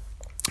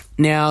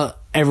 Now,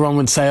 everyone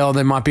would say,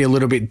 they might be a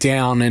little bit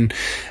down and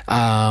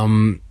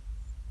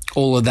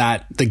all of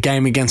that. The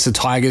game against the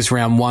Tigers,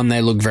 round 1,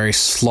 they look very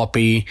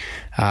sloppy.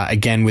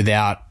 Again,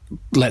 without,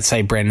 let's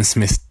say Brandon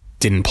Smith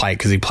didn't play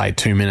because he played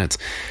 2 minutes.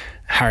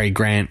 Harry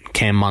Grant,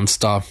 Cam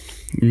Munster,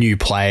 new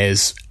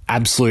players,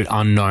 absolute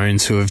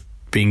unknowns who have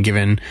been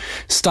given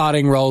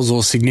starting roles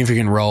or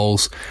significant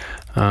roles,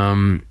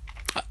 and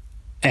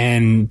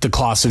the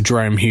class of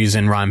Jerome Hughes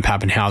and Ryan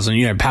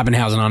Papenhuyzen.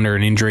 Papenhuyzen under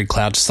an injury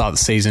cloud to start the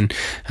season.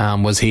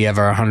 Was he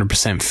ever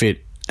 100%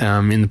 fit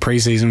in the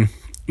preseason?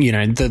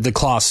 The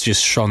class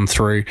just shone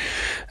through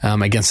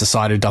against a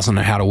side who doesn't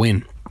know how to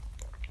win.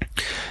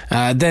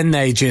 Then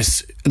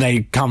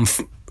they come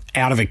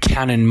out of a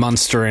cannon,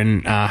 Munster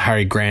and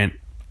Harry Grant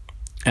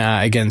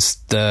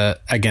against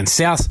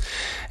South,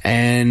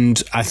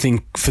 and I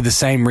think for the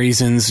same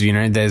reasons,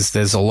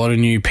 there's a lot of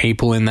new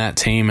people in that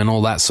team and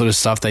all that sort of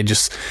stuff. They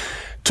just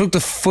took the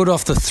foot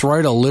off the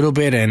throat a little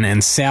bit,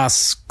 and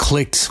South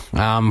clicked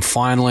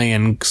finally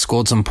and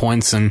scored some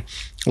points and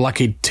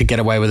lucky to get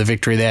away with a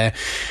victory there.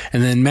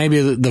 And then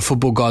maybe the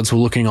football gods were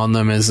looking on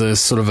them as a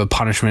sort of a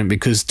punishment,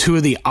 because two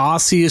of the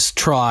arsiest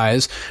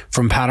tries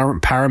from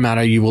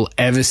Parramatta you will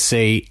ever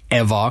see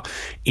ever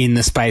in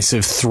the space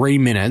of 3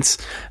 minutes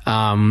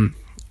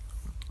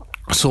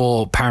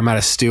saw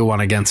Parramatta steal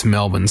one against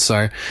Melbourne. So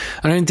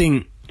I don't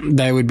think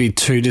they would be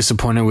too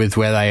disappointed with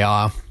where they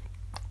are.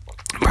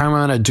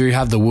 Parramatta do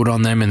have the wood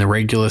on them in the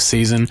regular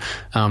season,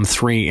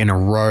 3 in a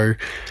row.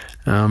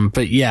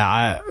 But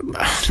yeah,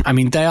 I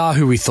mean, they are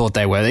who we thought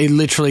they were. They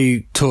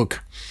literally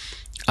took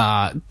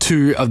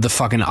 2 of the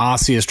fucking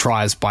arsiest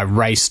tries by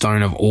Ray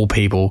Stone of all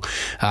people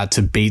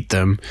to beat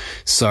them.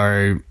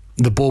 So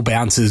the ball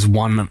bounces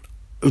 1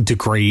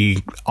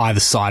 degree either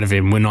side of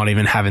him. We're not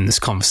even having this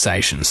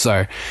conversation.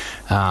 So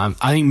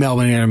I think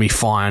Melbourne are going to be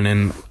fine.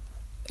 And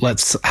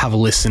let's have a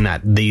listen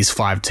at these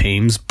 5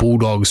 teams: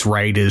 Bulldogs,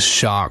 Raiders,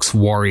 Sharks,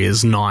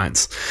 Warriors,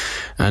 Knights.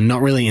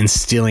 Not really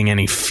instilling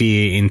any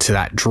fear into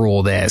that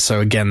draw there.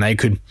 So again, they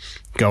could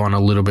go on a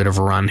little bit of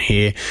a run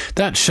here.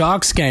 That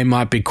Sharks game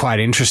might be quite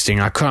interesting.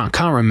 I can't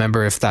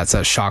remember if that's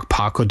at Shark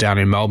Park or down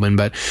in Melbourne,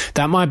 but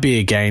that might be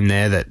a game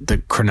there that the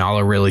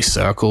Cronulla really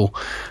circle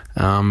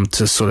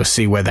to sort of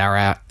see where they're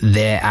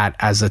at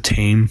as a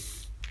team.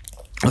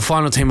 The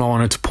final team I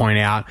wanted to point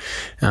out,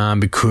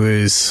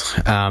 because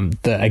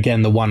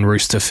the one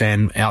Rooster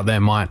fan out there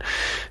might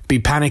be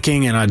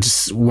panicking, and I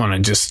just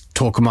want to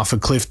talk them off a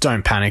cliff.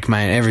 Don't panic,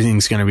 mate.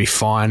 Everything's going to be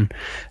fine.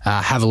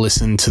 Have a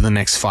listen to the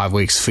next 5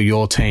 weeks for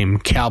your team: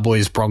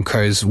 Cowboys,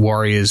 Broncos,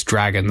 Warriors,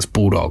 Dragons,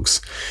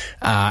 Bulldogs.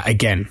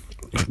 Again,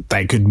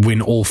 they could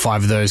win all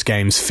 5 of those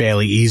games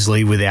fairly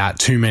easily without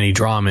too many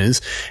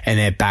dramas, and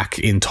they're back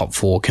in top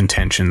 4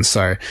 contention.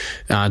 So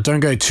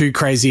don't go too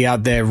crazy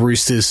out there,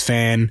 Roosters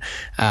fan.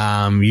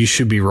 You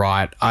should be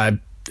right.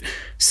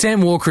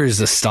 Sam Walker is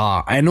the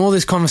star, and all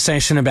this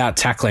conversation about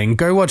tackling,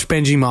 go watch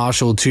Benji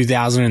Marshall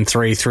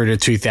 2003 through to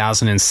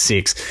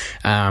 2006.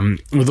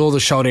 With all the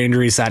shoulder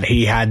injuries that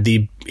he had,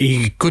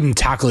 he couldn't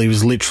tackle. He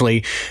was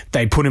literally,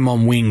 they put him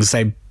on wings,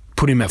 they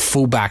put him at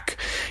fullback,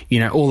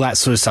 all that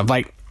sort of stuff.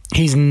 Like,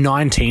 he's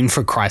 19,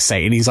 for Christ's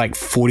sake, and he's like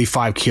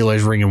 45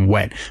 kilos wringing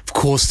wet. Of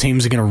course,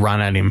 teams are going to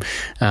run at him.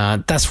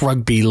 That's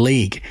rugby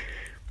league.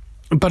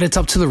 But it's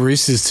up to the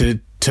Roosters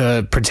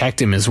to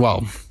protect him as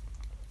well.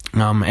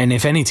 And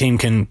if any team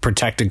can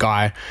protect a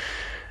guy,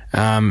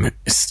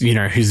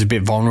 who's a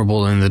bit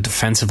vulnerable in the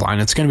defensive line,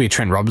 it's going to be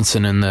Trent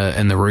Robinson and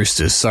the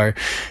Roosters. So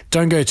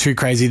don't go too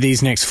crazy.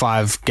 These next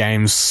 5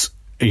 games,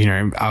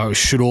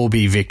 should all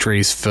be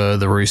victories for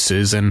the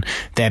Roosters, and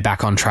they're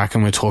back on track,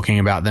 and we're talking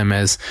about them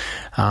as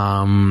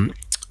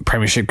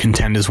premiership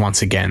contenders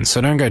once again.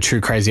 So don't go too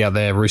crazy out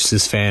there,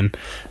 Roosters fan.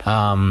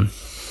 I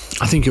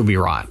think you'll be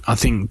right. I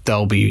think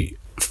they'll be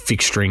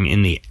fixturing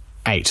in the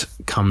 8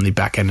 come the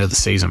back end of the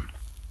season.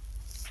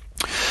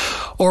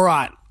 All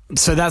right.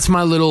 So that's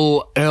my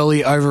little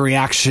early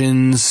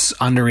overreactions,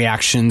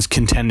 underreactions,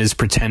 contenders,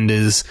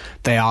 pretenders.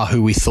 They are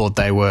who we thought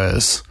they were.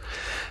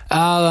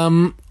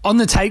 On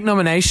the Take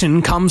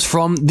nomination comes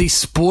from the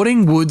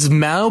Sporting Woods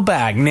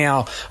mailbag.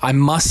 Now, I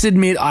must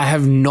admit I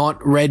have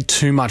not read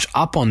too much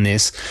up on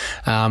this,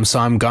 so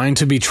I'm going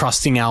to be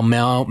trusting our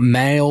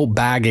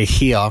mailbagger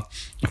here.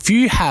 If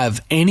you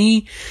have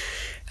any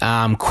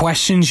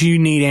questions you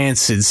need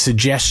answered,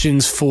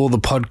 suggestions for the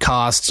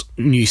podcast,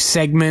 new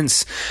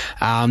segments,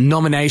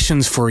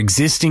 nominations for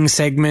existing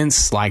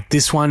segments like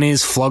this one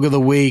is, Flog of the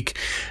Week,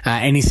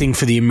 anything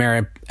for the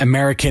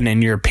American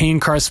and European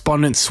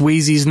correspondent,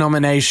 Sweezy's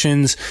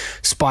nominations,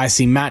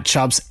 spicy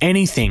matchups,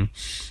 anything.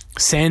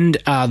 Send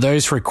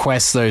those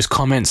requests, those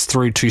comments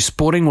through to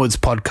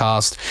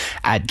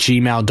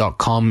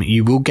sportingwoodspodcast@gmail.com.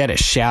 You will get a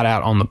shout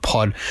out on the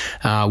pod.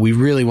 We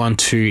really want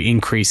to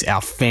increase our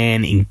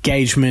fan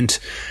engagement.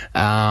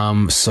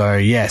 So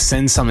yeah,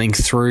 send something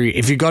through.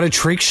 If you've got a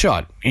trick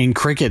shot in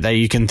cricket that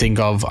you can think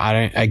of,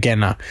 I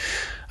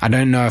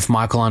don't know if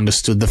Michael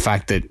understood the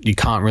fact that you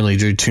can't really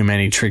do too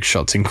many trick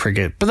shots in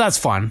cricket, but that's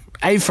fine.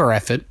 A for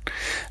effort.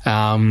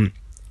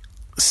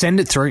 Send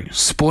it through,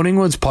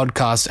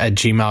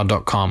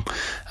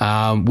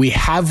 sportingwoodspodcast@gmail.com. We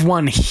have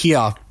one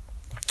here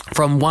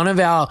from one of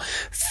our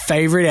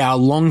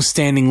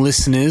long-standing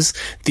listeners,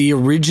 the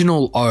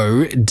original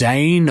O,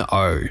 Dane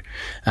O.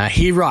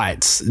 He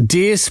writes,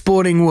 "Dear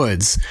Sporting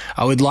Woods,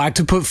 I would like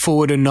to put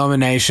forward a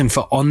nomination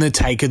for On the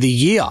Take of the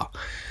Year.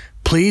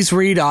 Please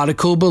read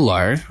article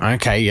below."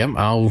 Okay, yep,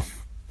 I'll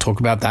talk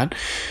about that.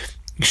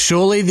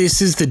 "Surely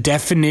this is the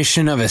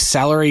definition of a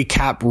salary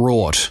cap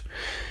rort.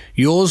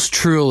 Yours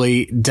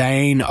truly,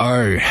 Dane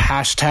O.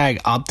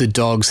 #up the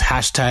dogs,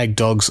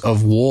 #dogs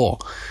of war."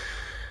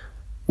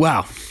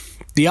 Well,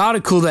 the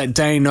article that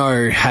Dane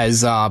O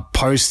has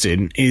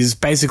posted is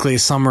basically a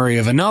summary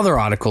of another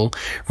article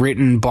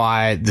written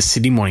by the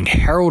Sydney Morning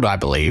Herald, I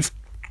believe.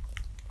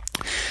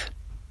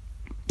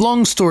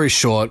 Long story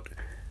short,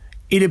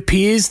 it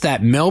appears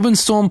that Melbourne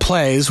Storm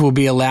players will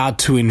be allowed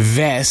to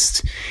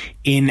invest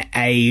in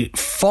a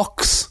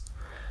Fox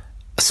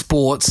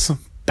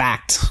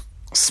Sports-backed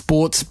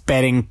sports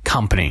betting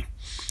company.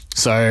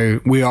 So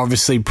we're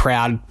obviously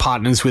proud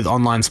partners with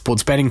Online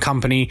Sports Betting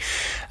Company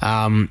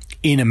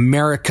in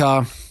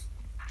America.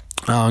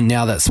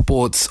 Now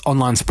that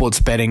online sports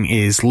betting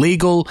is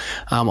legal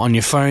on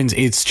your phones,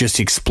 it's just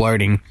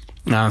exploding.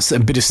 So a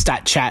bit of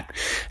stat chat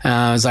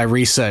as I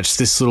researched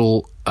this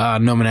little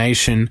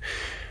nomination.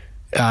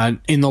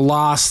 In the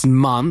last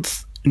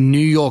month, New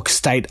York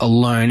State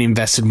alone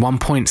invested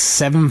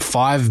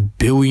 $1.75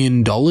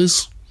 billion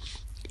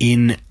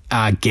in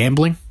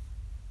gambling.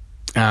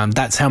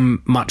 That's how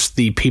much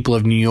the people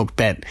of New York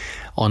bet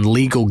on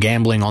legal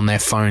gambling on their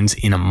phones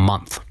in a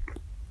month.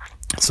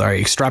 So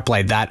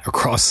extrapolate that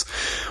across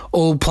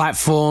all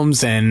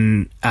platforms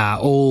and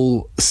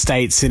all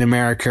states in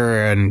America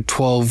and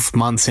 12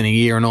 months in a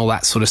year and all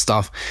that sort of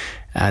stuff.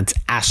 It's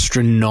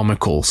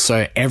astronomical.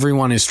 So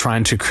everyone is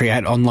trying to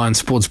create online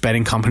sports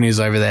betting companies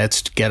over there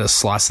to get a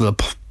slice of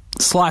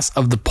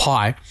the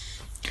pie.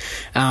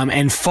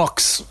 And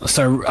Fox,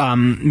 so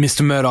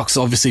Mr. Murdoch's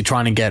obviously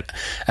trying to get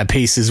a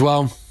piece as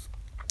well.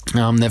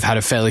 They've had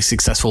a fairly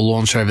successful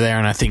launch over there,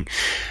 and I think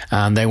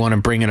they want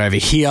to bring it over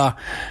here.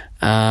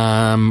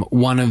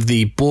 One of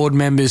the board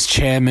members,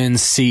 chairman,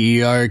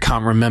 CEO,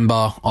 can't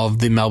remember, of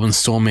the Melbourne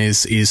Storm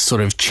is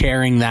sort of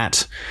chairing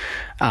that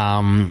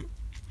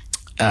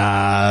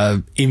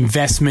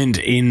investment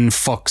in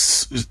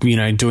Fox,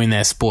 doing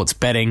their sports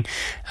betting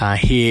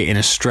here in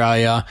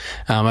Australia.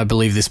 I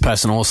believe this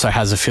person also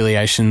has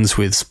affiliations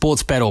with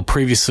Sportsbet or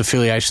previous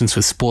affiliations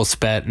with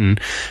Sportsbet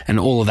and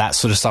all of that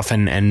sort of stuff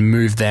and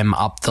move them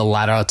up the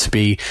ladder to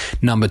be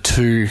number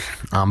 2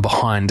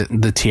 behind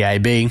the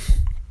TAB.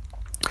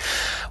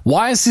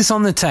 Why is this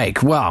on the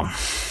take? Well,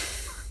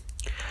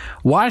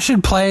 why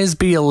should players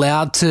be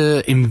allowed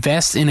to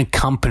invest in a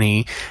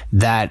company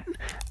that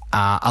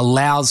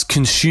allows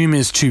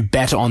consumers to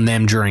bet on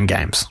them during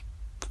games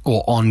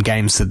or on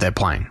games that they're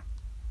playing?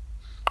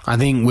 I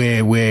think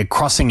we're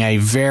crossing a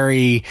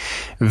very,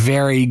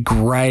 very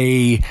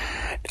grey,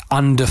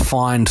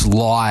 undefined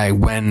lie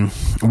when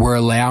we're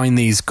allowing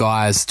these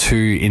guys to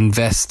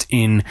invest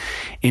in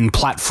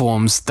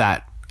platforms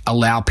that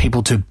allow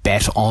people to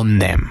bet on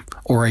them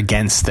or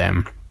against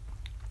them.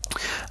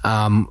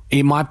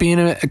 It might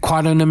be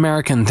quite an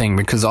American thing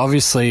because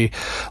obviously,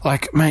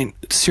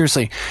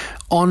 seriously,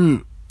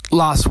 on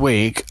last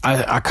week,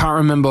 I can't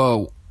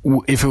remember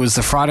if it was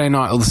the Friday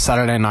night or the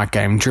Saturday night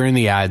game during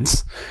the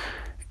ads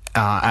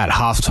at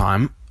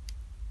halftime.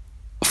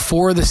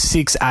 4 of the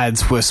 6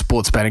 ads were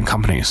sports betting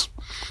companies.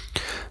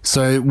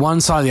 So one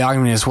side of the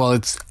argument is, well,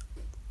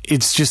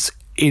 it's just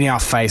in our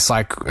face.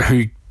 Like,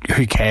 who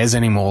cares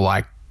anymore?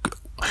 Like,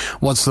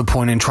 what's the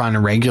point in trying to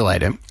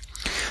regulate it?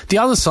 The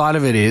other side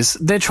of it is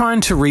they're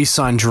trying to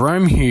re-sign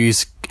Jerome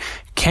Hughes,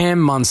 Cam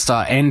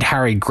Munster, and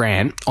Harry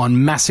Grant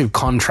on massive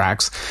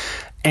contracts.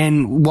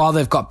 And while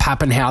they've got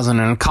Pappenhausen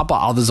and a couple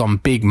of others on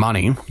big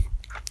money,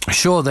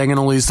 sure, they're going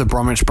to lose the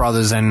Bromwich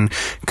brothers and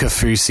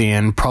Kafusi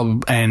and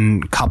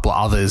a couple of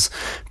others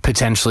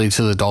potentially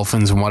to the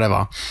Dolphins and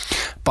whatever.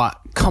 But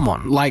come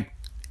on,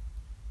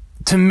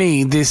 to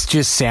me, this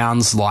just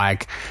sounds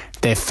like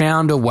they've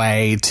found a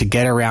way to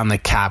get around the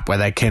cap where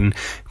they can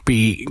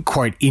be,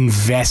 quote,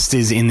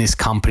 investors in this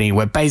company,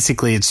 where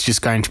basically it's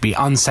just going to be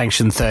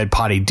unsanctioned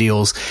third-party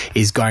deals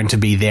is going to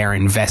be their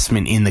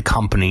investment in the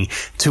company,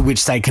 to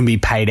which they can be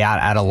paid out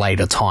at a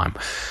later time.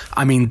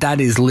 I mean, that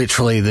is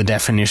literally the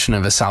definition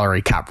of a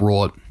salary cap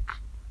rort.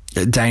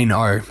 Dane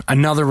O.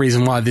 Another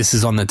reason why this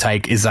is on the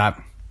take is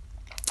that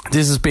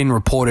this has been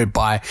reported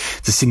by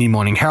the Sydney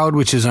Morning Herald,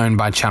 which is owned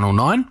by Channel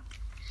 9.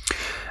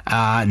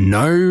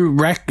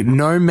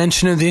 No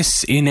mention of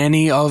this in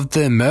any of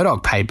the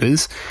Murdoch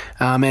papers,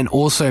 and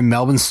also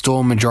Melbourne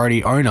Storm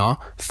majority owner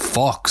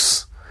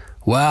Fox.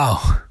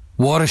 Wow,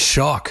 what a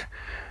shock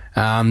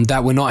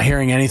that we're not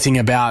hearing anything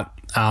about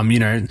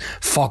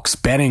Fox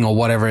betting or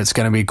whatever it's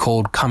going to be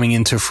called coming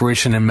into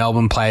fruition, and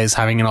Melbourne players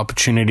having an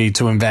opportunity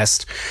to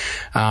invest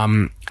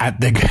at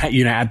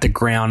the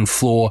ground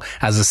floor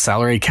as a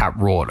salary cap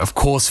rort. Of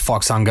course,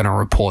 Fox aren't going to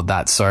report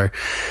that. So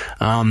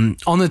on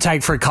the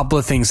take for a couple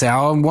of things there,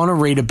 I want to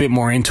read a bit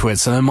more into it.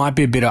 So there might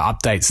be a bit of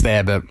updates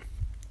there, but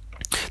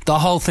the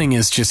whole thing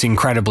is just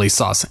incredibly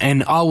sus.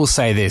 And I will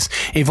say this: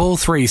 if all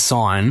 3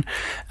 sign,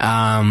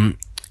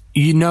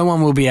 no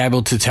one will be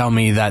able to tell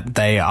me that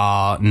they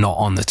are not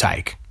on the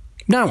take.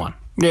 No one.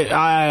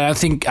 I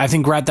think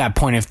we're at that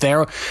point. If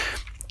they're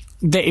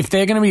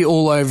going to be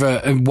all over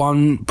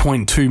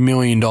 $1.2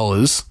 million,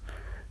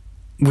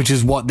 which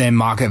is what their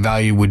market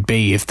value would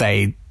be if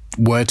they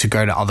were to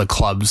go to other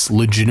clubs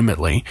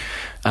legitimately,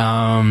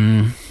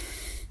 yeah.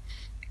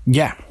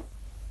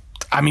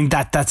 I mean,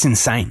 that's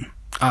insane.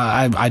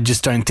 I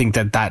just don't think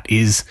that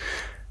is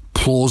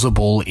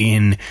plausible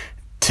in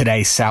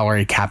today's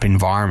salary cap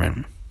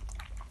environment.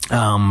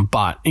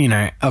 But,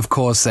 of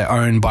course, they're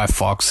owned by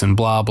Fox and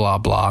blah, blah,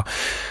 blah.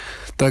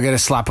 They'll get a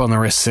slap on the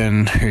wrist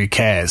and who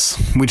cares?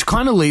 Which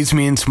kind of leads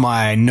me into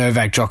my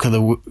Novak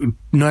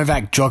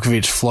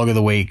Djokovic Flog of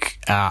the Week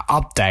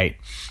update.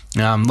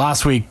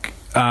 Last week,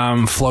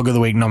 Flog of the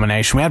Week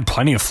nomination. We had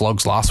plenty of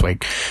flogs last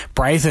week.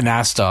 Braithen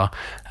Astor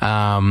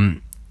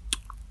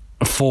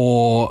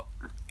for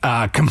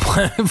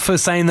for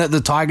saying that the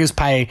Tigers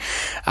pay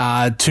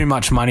too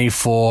much money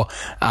for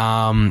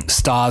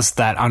stars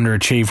that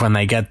underachieve when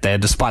they get there,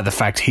 despite the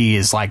fact he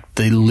is like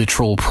the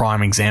literal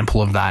prime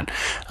example of that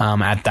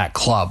at that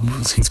club.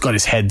 He's got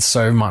his head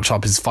so much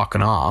up his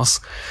fucking ass.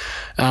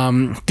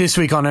 This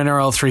week on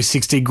NRL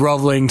 360,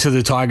 groveling to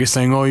the Tigers,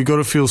 saying, oh, you got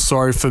to feel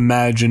sorry for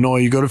Madge, and oh,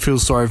 you got to feel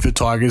sorry for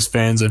Tigers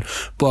fans, and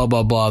blah,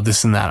 blah, blah,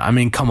 this and that. I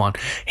mean, come on.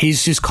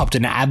 He's just copped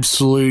an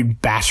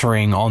absolute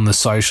battering on the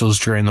socials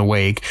during the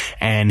week,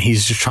 and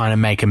he's just trying to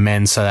make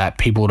amends so that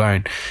people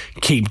don't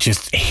keep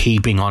just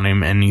heaping on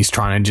him, and he's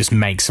trying to just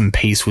make some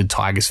peace with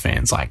Tigers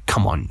fans. Like,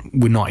 come on,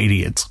 we're not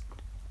idiots.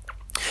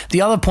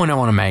 The other point I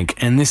want to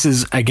make, and this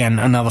is, again,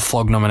 another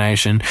flog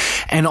nomination,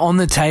 and on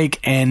the take,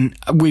 and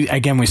we've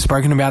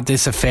spoken about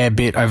this a fair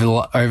bit over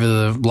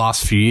the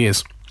last few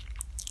years.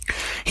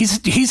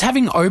 He's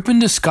having open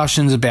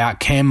discussions about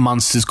Cam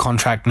Munster's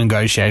contract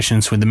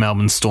negotiations with the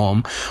Melbourne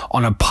Storm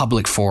on a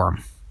public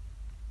forum.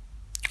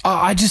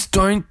 I just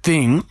don't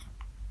think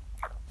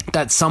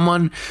that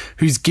someone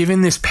who's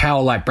given this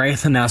power, like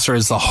Braith Anasa,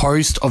 as the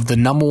host of the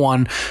number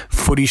one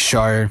footy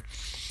show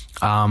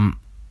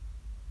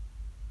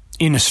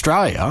in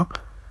Australia,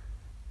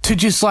 to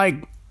just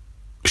like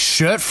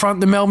shirt front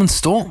the Melbourne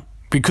Storm,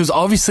 because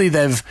obviously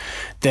they've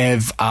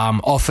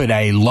offered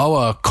a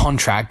lower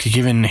contract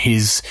given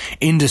his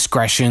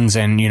indiscretions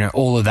and, you know,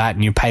 all of that,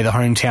 and you pay the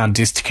hometown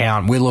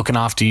discount. We're looking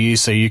after you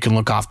so you can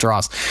look after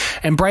us.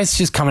 And Braith's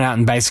just coming out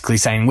and basically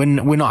saying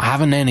we're not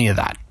having any of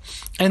that.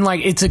 And like,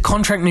 it's a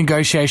contract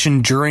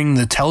negotiation during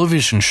the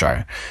television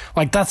show.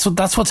 Like, that's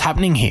what's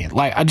happening here.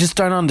 Like, I just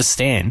don't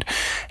understand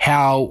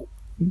how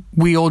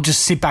we all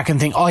just sit back and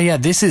think, oh yeah,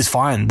 this is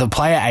fine. The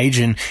player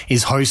agent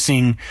is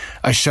hosting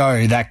a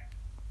show that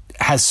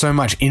has so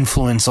much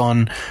influence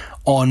on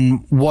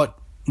what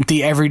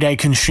the everyday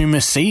consumer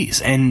sees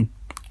and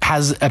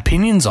has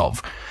opinions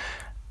of.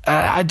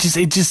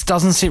 It just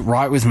doesn't sit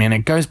right with me. And it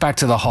goes back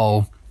to the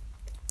whole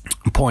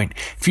point.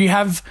 If you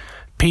have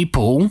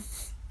people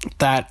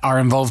that are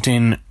involved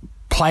in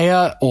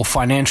player or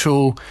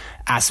financial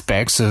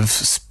aspects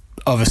of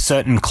a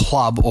certain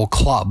club or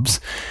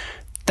clubs,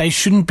 they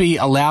shouldn't be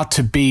allowed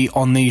to be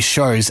on these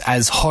shows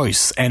as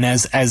hosts and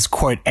as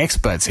quote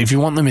experts. If you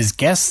want them as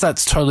guests,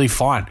 that's totally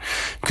fine,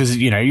 because,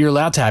 you know, you're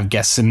allowed to have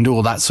guests and do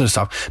all that sort of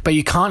stuff. But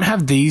you can't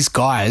have these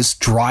guys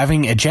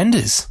driving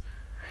agendas,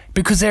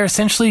 because they're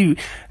essentially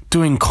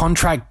doing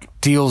contract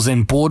deals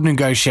and board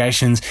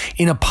negotiations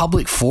in a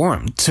public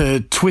forum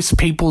to twist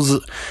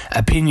people's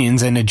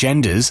opinions and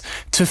agendas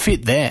to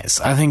fit theirs.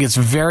 I think it's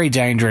very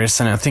dangerous,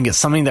 and I think it's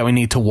something that we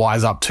need to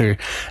wise up to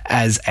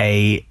as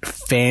a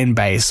fan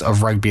base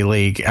of rugby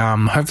league.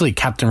 Hopefully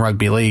Captain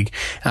Rugby League,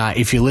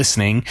 if you're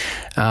listening,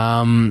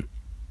 have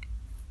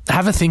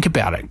a think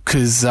about it,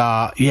 because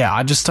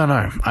I just don't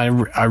know.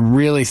 I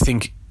really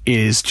think it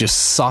is just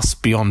sus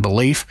beyond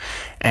belief,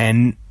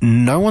 and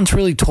no one's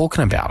really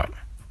talking about it.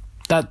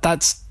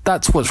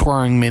 That's what's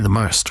worrying me the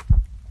most.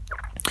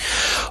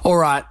 All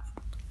right,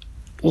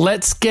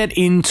 let's get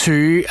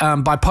into,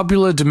 by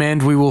popular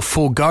demand, we will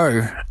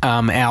forego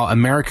our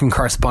American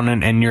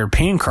correspondent and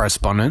European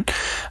correspondent,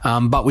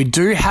 but we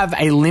do have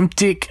a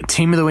Olympic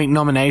Team of the Week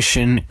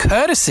nomination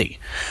courtesy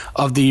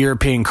of the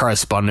European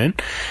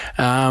correspondent.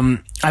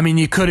 I mean,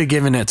 you could have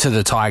given it to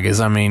the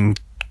Tigers. I mean,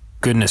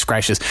 goodness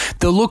gracious.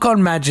 The look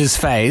on Madge's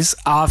face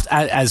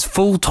as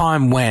full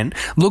time went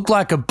looked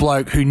like a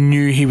bloke who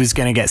knew he was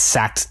going to get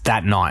sacked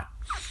that night.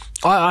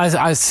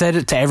 I said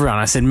it to everyone.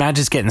 I said, Madge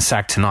is getting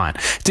sacked tonight.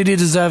 Did he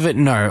deserve it?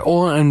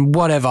 No. And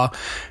whatever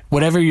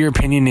your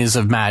opinion is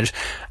of Madge,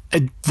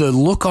 the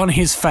look on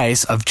his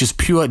face of just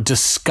pure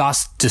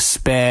disgust,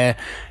 despair,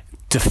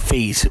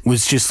 defeat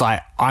was just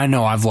like, I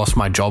know I've lost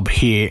my job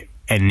here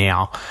and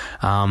now.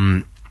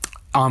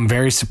 I'm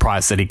very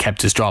surprised that he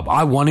kept his job.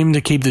 I want him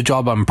to keep the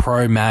job. I'm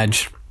pro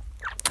Madge.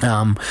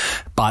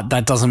 But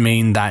that doesn't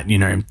mean that, you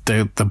know,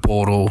 the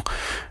board will,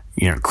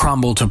 you know,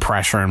 crumble to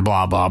pressure and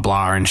blah, blah,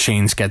 blah, and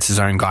Sheens gets his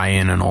own guy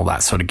in and all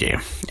that sort of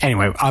gear.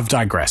 Anyway, I've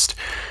digressed.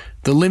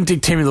 The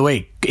Olympic Team of the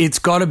Week. It's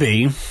got to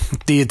be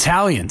the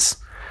Italians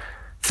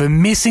for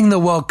missing the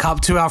World Cup.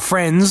 To our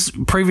friends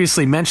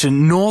previously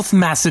mentioned, North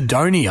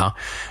Macedonia.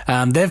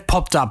 They've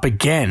popped up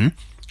again.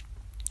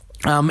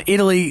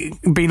 Italy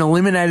been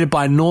eliminated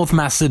by North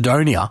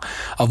Macedonia,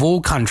 of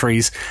all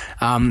countries,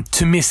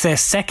 to miss their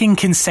second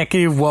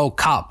consecutive World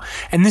Cup.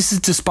 And this is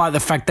despite the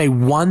fact they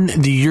won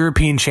the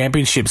European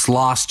Championships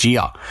last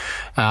year.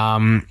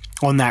 On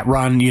that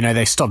run, you know,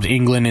 they stopped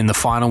England in the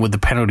final with the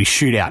penalty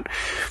shootout.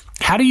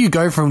 How do you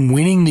go from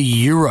winning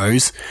the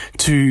Euros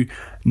to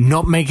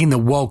not making the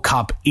World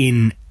Cup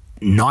in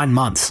 9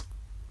 months?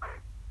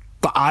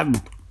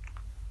 But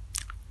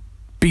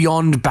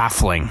beyond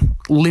baffling.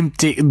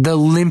 The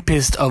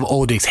limpest of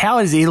all dicks. How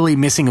is Italy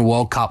missing a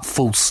World Cup?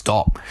 Full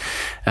stop.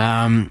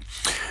 Not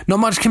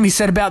much can be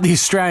said about the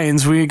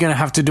Australians. We're going to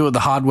have to do it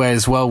the hard way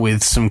as well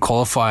with some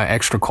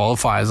extra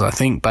qualifiers, I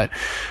think. But,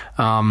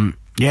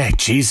 yeah,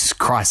 Jesus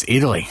Christ,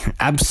 Italy.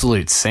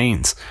 Absolute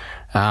scenes.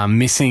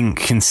 missing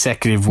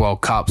consecutive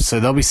World Cups. So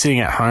they'll be sitting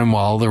at home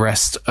while the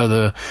rest of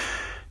the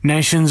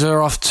nations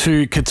are off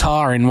to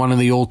Qatar in one of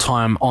the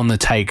all-time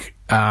on-the-take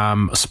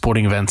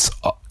sporting events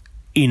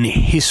in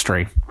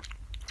history.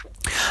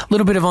 A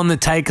little bit of on the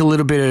take, a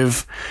little bit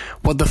of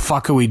what the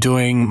fuck are we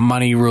doing?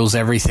 Money rules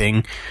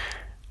everything.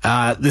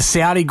 The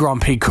Saudi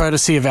Grand Prix,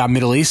 courtesy of our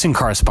Middle Eastern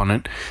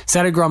correspondent,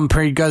 Saudi Grand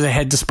Prix goes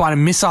ahead despite a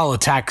missile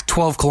attack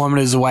 12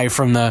 kilometers away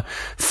from the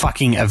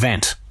fucking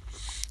event.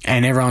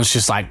 And everyone's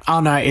just like, oh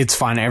no, it's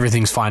fine,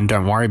 everything's fine,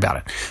 don't worry about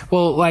it.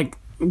 Well, like,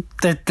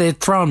 they're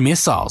throwing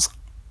missiles.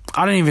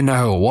 I don't even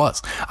know who it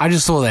was. I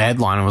just saw the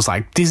headline and was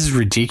like, this is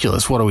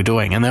ridiculous. What are we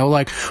doing? And they were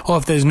like, oh,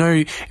 if there's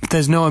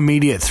no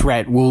immediate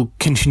threat, we'll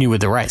continue with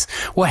the race.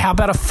 Well, how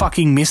about a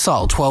fucking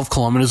missile 12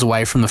 kilometers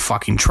away from the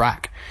fucking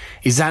track?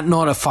 Is that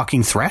not a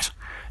fucking threat?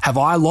 Have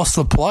I lost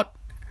the plot?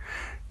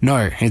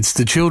 No, it's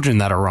the children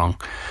that are wrong.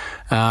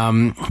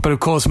 But of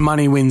course,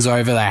 money wins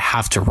over. They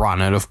have to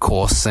run it, of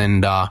course.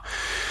 And,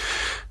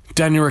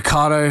 Daniel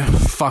Ricciardo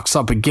fucks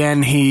up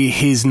again.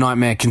 His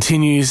nightmare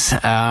continues.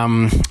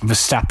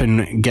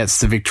 Verstappen gets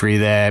the victory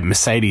there.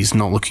 Mercedes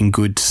not looking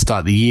good to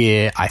start the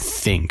year, I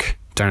think.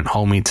 Don't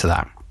hold me to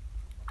that.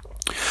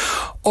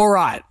 All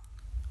right.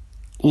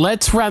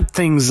 Let's wrap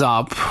things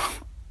up.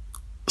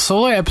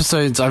 Solo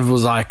episodes, I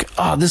was like,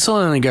 oh, this will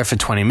only go for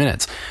 20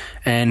 minutes.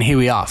 And here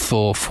we are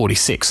for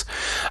 46.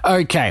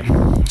 Okay.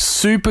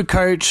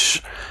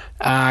 Supercoach.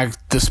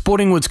 The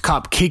Sporting Woods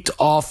Cup kicked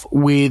off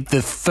with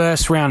the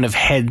first round of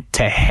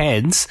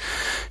head-to-heads.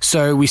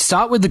 So we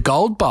start with the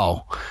Gold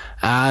Bowl.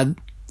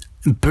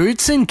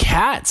 Boots and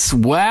Cats.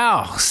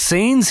 Wow.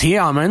 Scenes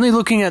here. I'm only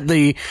looking at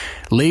the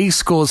league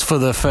scores for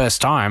the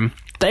first time.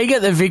 They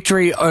get the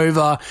victory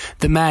over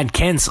the Mad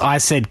Kents. I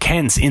said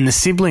Kents in the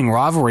sibling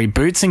rivalry.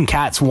 Boots and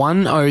Cats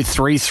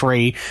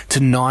 1033 to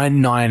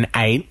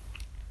 998.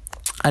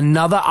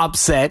 Another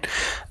upset,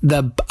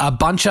 a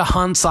bunch of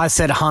Hunts, I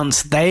said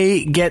Hunts,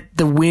 they get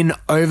the win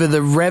over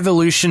the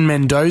Revolution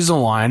Mendoza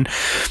line.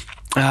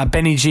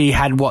 Benny G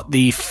had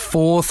the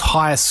fourth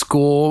highest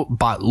score,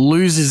 but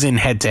loses in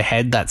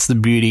head-to-head. That's the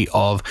beauty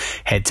of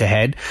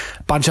head-to-head.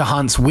 Bunch of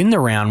Hunts win the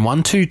round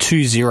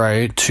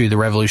 1-2-2-0 to the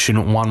Revolution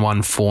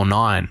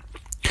 1-1-4-9.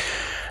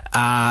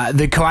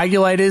 The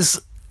Coagulators,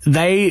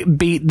 they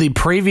beat the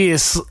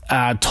previous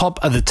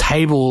top of the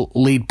table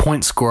lead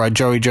point scorer,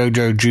 Joey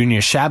Jojo Jr.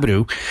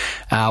 Shabadoo,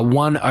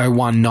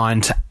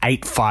 1019 to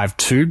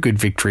 852. Good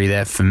victory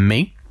there for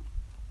me.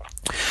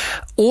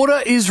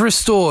 Order is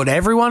restored.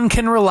 Everyone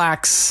can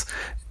relax.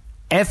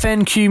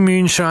 FNQ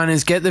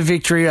Moonshiners get the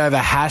victory over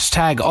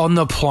hashtag on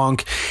the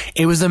plonk.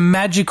 It was a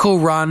magical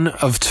run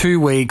of 2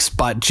 weeks,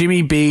 but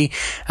Jimmy B,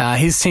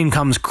 his team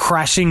comes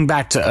crashing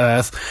back to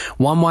earth,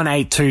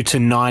 1182 to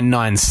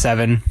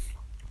 997.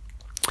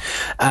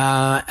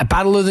 A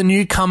battle of the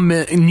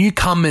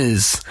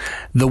newcomers,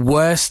 the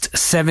worst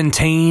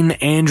 17.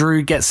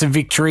 Andrew gets a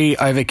victory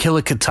over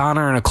Killer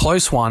Katana in a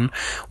close one,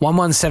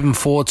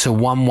 1174 to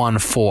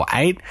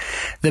 1148.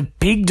 The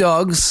Big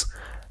Dogs,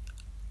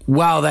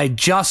 wow, they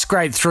just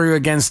scraped through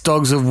against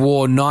Dogs of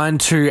War,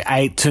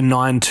 928 to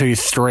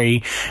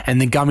 923,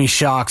 and the Gummy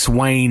Sharks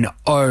Wayne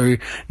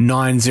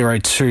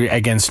 902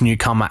 against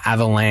newcomer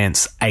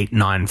Avalanche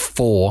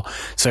 894.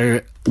 So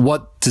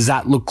what does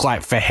that look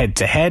like for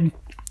head-to-head?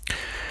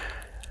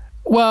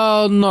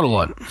 Well, not a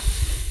lot.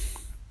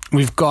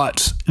 We've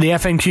got the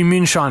FNQ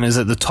Moonshiners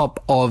at the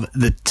top of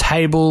the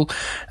table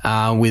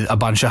with a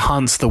bunch of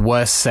Hunts, the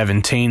worst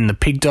 17. The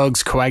Pig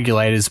Dogs,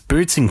 Coagulators,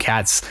 Boots and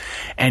Cats,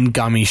 and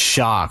Gummy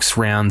Sharks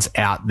rounds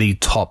out the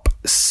top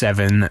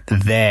 7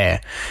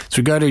 there. So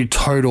we go to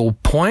total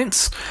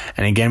points.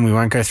 And again, we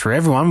won't go through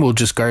everyone. We'll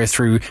just go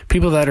through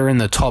people that are in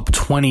the top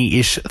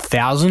 20-ish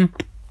thousand.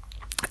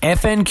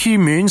 FNQ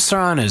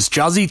Moonshiners,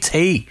 Juzzy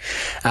T.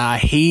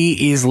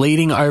 He is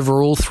leading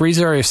overall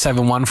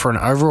 3071 for an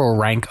overall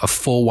rank of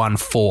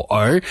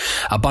 4140.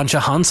 A bunch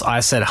of Hunts. I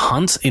said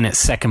Hunt in its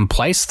second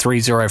place,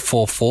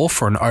 3044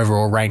 for an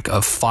overall rank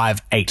of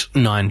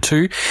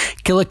 5892.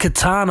 Killer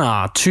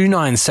Katana,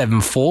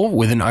 2974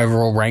 with an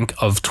overall rank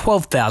of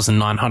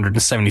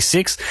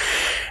 12,976.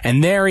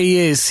 And there he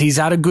is. He's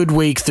had a good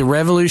week. The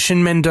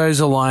Revolution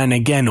Mendoza line,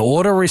 again,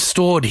 order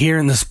restored here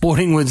in the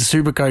Sporting Woods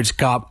Supercoach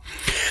Cup.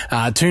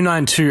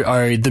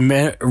 2920,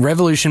 the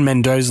Revolution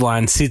Mendoza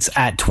line sits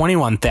at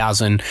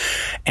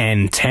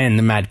 21,010.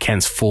 The Mad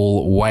Kents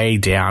fall way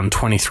down,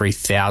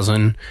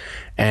 23,000.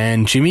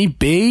 And Jimmy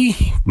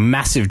B,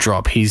 massive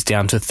drop. He's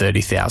down to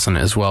 30,000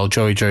 as well.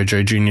 Joey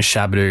Jojo Jr.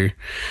 Shabadoo,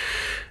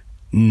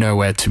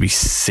 nowhere to be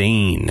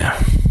seen.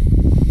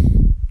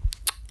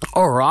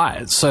 All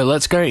right, so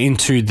let's go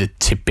into the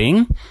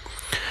tipping.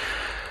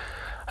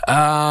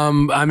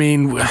 I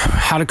mean,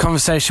 had a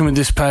conversation with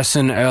this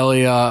person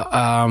earlier.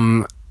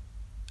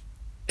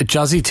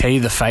 Juzzy T,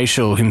 the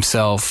facial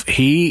himself,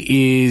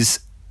 he is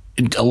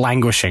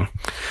languishing.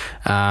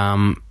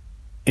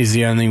 is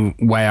the only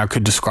way I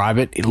could describe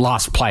it.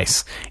 Last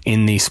place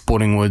in the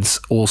Sporting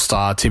Woods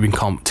All-Star tipping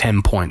comp,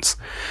 10 points.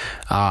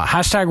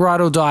 Hashtag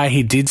ride or die.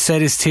 He did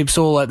set his tips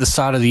all at the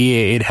start of the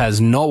year. It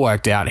has not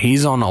worked out.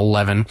 He's on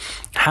 11.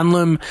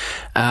 Hanlum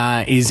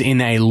is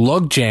in a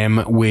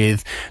logjam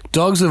with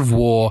Dogs of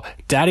War,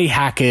 Daddy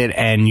Hackett,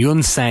 and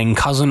Yun Sang,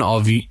 cousin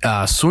of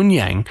Sun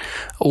Yang,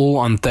 all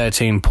on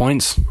 13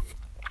 points.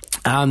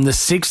 The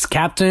sixth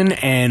captain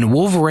and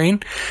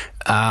Wolverine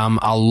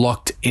are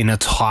locked in a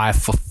tie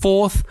for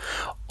fourth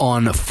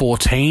on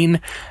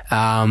 14.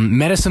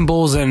 Medicine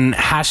Balls and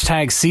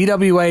hashtag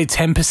CWA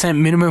 10%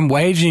 minimum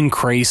wage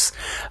increase.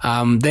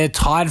 They're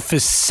tied for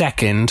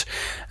second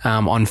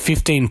on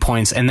 15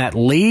 points, and that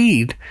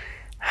lead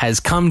has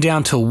come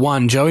down to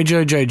one. Joey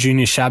Jojo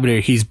Jr.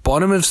 Shabadoo, he's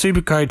bottom of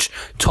Supercoach,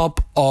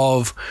 top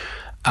of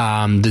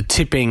the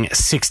tipping,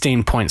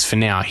 16 points for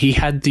now. He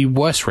had the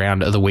worst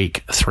round of the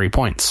week, 3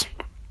 points.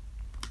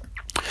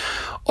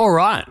 All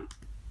right.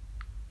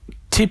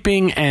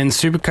 Tipping and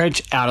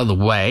Supercoach out of the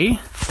way,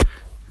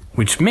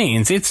 which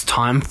means it's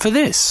time for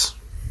this.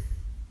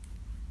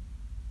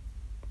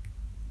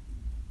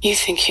 You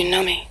think you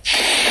know me?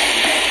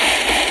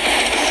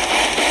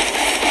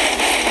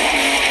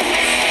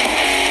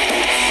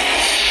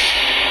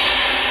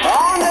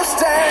 On this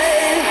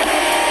day,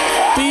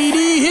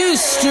 BD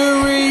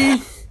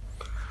history.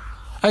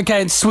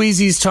 Okay, it's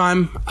Sweezy's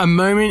time. A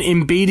moment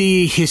in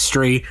BDE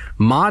history.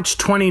 March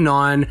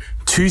 29,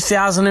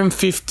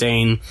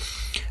 2015.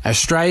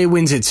 Australia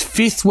wins its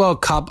fifth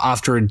World Cup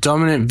after a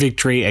dominant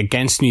victory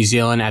against New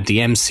Zealand at the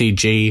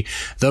MCG.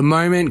 The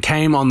moment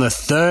came on the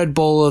third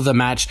ball of the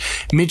match.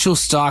 Mitchell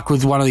Starc,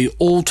 with one of the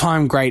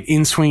all-time great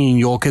in-swinging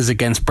Yorkers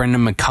against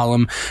Brendan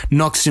McCullum,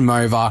 knocks him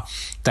over.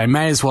 They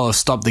may as well have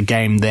stopped the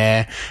game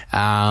there.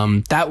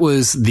 That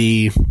was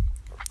the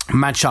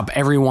matchup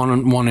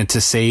everyone wanted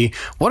to see.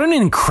 What an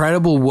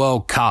incredible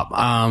World Cup.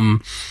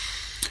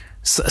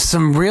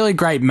 Some really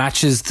great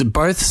matches.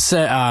 Both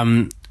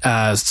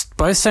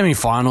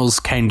semi-finals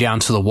came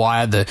down to the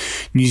wire. The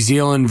New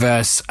Zealand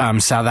versus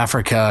South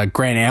Africa,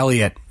 Grant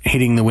Elliott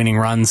hitting the winning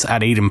runs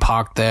at Eden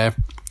Park there.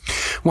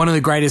 One of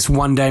the greatest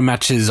one-day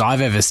matches I've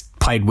ever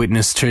played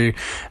witness to.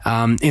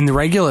 In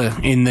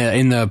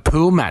the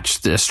pool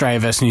match, the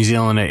Australia versus New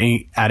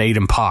Zealand at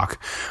Eden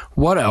Park.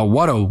 What a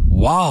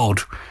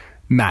wild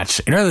match.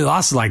 It only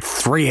lasted like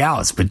 3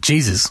 hours, but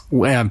Jesus,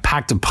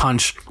 packed a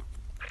punch.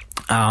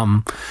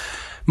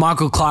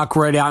 Michael Clark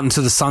rode out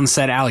into the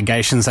sunset,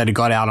 allegations that he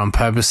got out on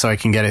purpose so he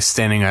can get a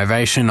standing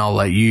ovation. I'll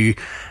let you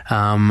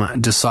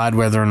decide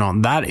whether or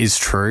not that is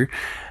true.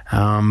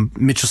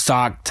 Mitchell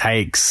Starc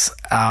takes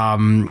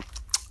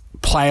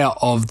player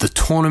of the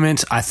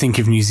tournament. I think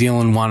if New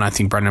Zealand won, I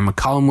think Brendan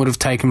McCullum would have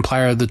taken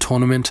player of the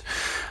tournament.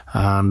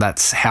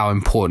 That's how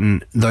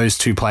important those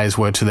two players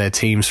were to their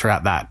teams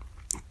throughout that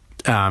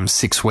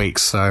 6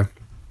 weeks. So,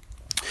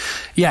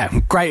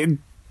 yeah, great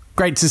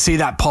to see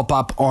that pop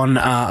up on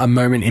a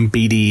moment in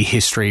BD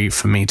history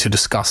for me to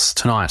discuss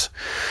tonight.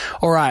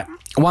 All right,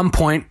 1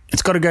 point.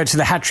 It's got to go to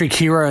the hat-trick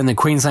hero in the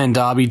Queensland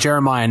Derby,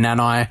 Jeremiah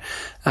Nanai.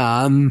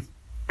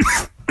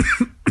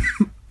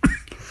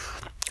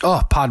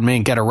 Oh, pardon me,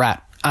 get a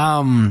rat.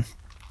 3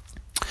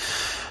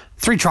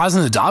 tries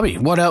in the Derby.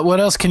 What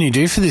else can you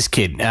do for this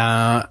kid?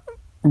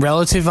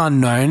 Relative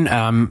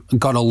unknown,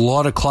 got a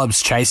lot of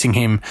clubs chasing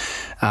him.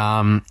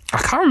 I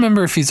can't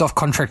remember if he's off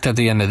contract at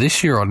the end of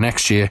this year or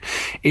next year.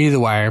 Either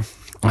way,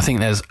 I think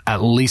there's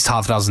at least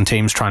half a dozen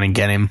teams trying to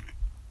get him.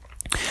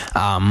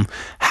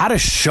 Had a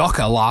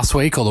shocker last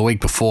week or the week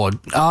before.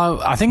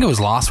 I think it was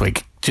last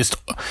week. Just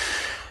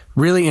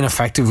really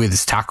ineffective with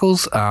his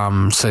tackles.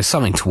 So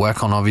something to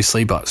work on,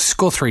 obviously, but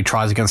scored 3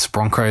 tries against the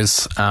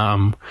Broncos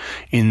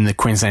in the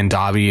Queensland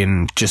Derby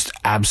and just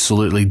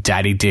absolutely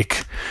daddy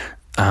dick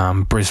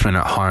Brisbane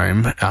at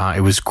home.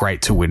 It was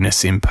great to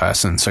witness in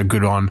person, so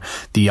good on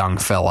the young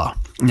fella.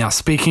 Now,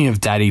 speaking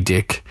of daddy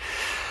dick,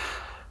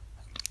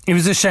 it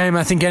was a shame.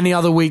 I think any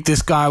other week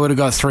this guy would have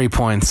got 3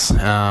 points,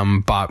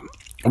 but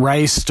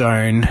Ray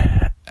Stone,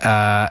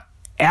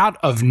 out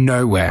of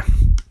nowhere,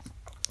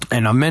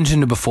 and I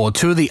mentioned it before,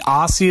 2 of the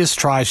arsiest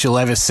tries you'll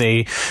ever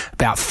see,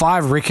 about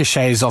 5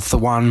 ricochets off the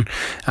one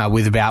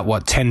with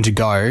about, 10 to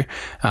go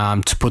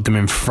to put them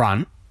in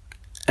front.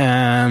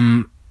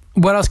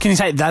 What else can you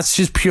say? That's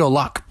just pure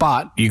luck,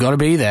 but you got to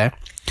be there.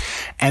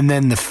 And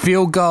then the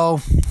field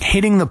goal,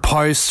 hitting the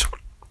post.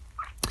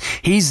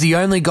 He's the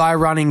only guy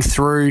running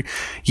through.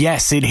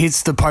 Yes, it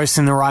hits the post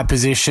in the right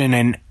position,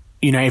 and,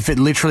 if it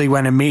literally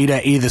went a meter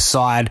either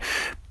side,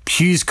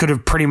 Hughes could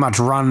have pretty much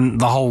run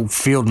the whole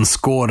field and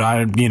scored.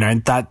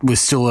 That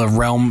was still a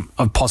realm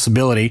of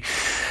possibility.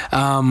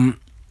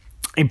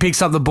 He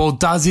picks up the ball,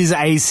 does his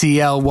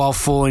ACL while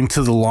falling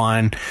to the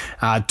line.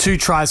 2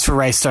 tries for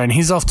Ray Stone.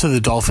 He's off to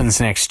the Dolphins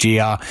next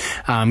year.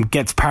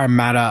 Gets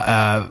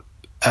Parramatta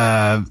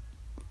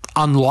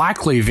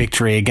unlikely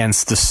victory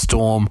against the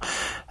Storm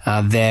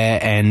there.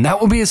 And that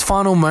will be his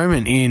final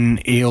moment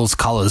in Eels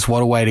colours.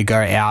 What a way to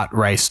go out,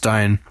 Ray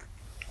Stone.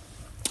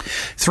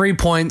 3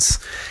 points.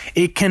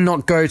 It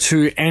cannot go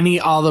to any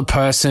other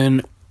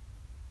person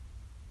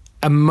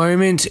a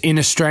moment in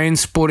Australian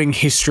sporting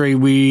history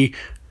we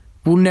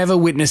will never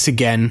witness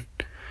again.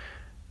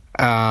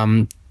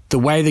 The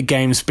way the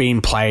game's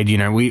being played,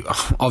 we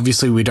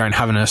don't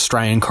have an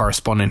Australian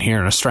correspondent here,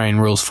 an Australian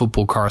rules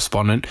football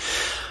correspondent,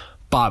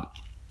 but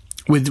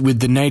with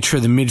the nature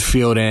of the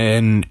midfield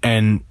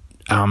and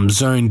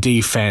zone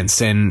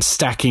defense and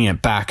stacking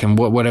it back and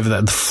whatever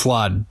the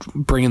flood,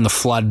 bringing the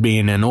flood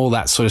in and all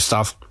that sort of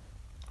stuff,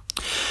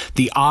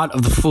 the art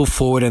of the full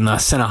forward and the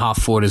centre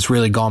half forward has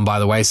really gone by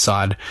the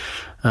wayside.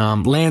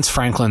 Lance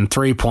Franklin,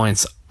 3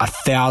 points,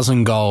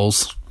 1,000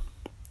 goals.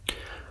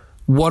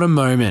 What a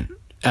moment.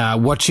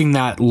 Watching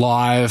that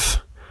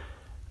live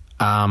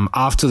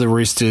after the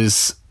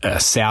Roosters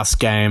South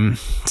game,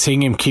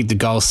 seeing him kick the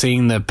goal,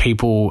 seeing the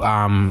people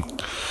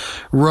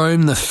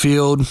roam the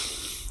field,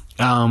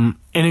 an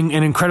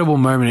incredible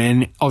moment.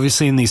 And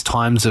obviously in these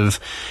times of,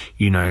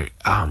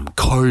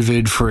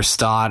 COVID for a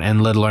start,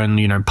 and let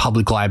alone,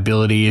 public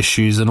liability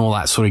issues and all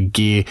that sort of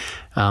gear,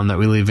 that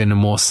we live in a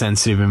more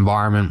sensitive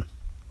environment,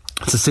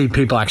 to see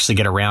people actually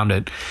get around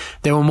it.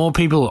 There were more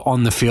people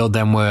on the field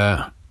than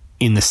were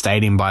in the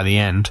stadium by the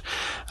end.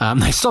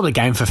 They stopped the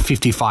game for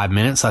 55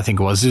 minutes, I think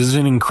it was. It was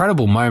an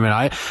incredible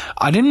moment.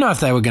 I didn't know if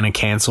they were going to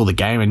cancel the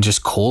game and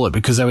just call it,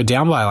 because they were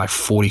down by like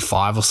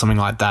 45 or something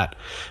like that,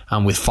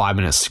 with 5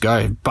 minutes to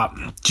go. But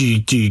do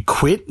you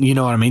quit? You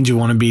know what I mean? Do you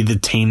want to be the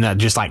team that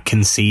just like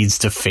concedes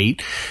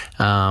defeat?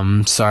 So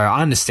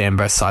I understand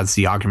both sides of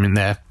the argument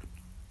there.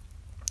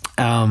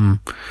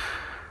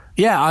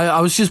 Yeah,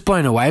 I was just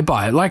blown away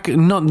by it. Like,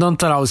 not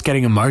that I was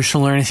getting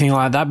emotional or anything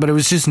like that, but it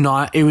was just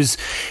not. It was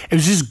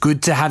just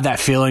good to have that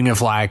feeling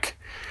of like,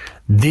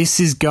 this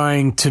is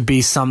going to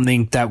be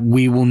something that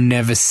we will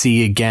never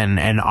see again.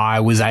 And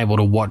I was able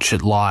to watch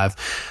it live.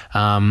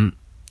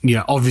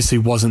 Obviously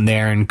wasn't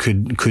there and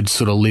could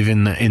sort of live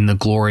in the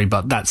glory,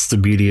 but that's the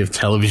beauty of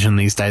television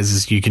these days,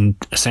 is you can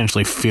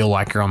essentially feel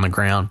like you're on the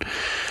ground.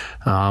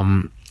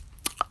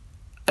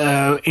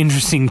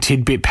 Interesting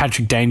tidbit,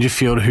 Patrick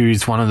Dangerfield,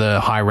 who's one of the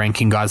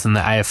high-ranking guys in the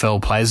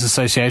AFL Players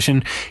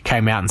Association,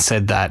 came out and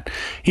said that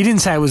he didn't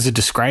say it was a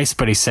disgrace,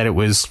 but he said it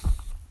was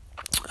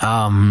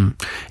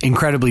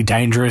incredibly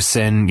dangerous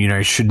and,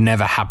 should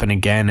never happen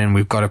again, and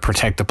we've got to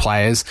protect the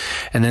players.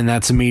 And then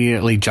that's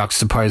immediately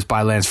juxtaposed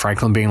by Lance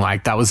Franklin being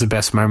like, that was the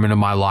best moment of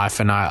my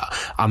life, and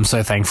I'm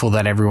so thankful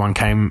that everyone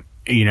came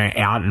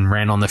out and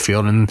ran on the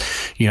field and,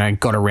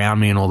 got around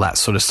me and all that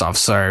sort of stuff.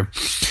 So,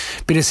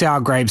 bit of sour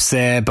grapes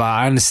there, but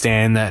I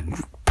understand that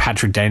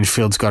Patrick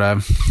Dangerfield's got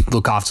to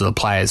look after the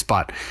players,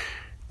 but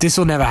this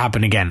will never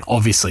happen again,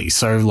 obviously.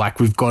 So, like,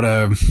 we've got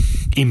to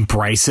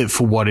embrace it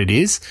for what it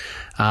is.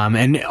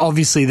 And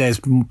obviously there's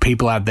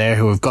people out there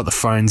who have got the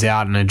phones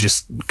out and are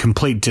just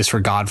complete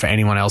disregard for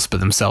anyone else but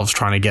themselves,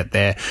 trying to get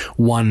their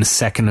 1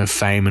 second of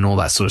fame and all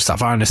that sort of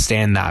stuff. I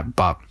understand that,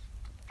 but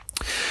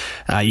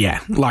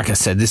like I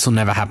said, this will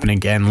never happen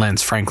again.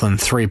 Lance Franklin,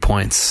 3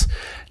 points,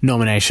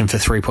 nomination for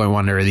 3-point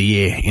wonder of the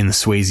year in the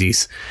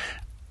Sweezies.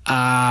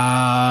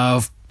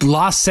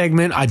 Last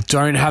segment, I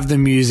don't have the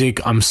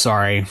music, I'm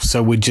sorry,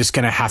 so we're just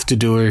going to have to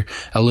do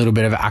a little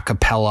bit of a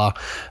cappella.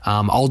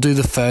 I'll do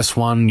the first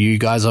one, you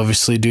guys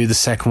obviously do the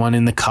second one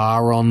in the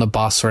car or on the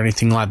bus or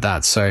anything like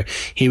that. So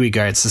here we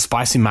go. It's the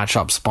Spicy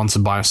Matchup,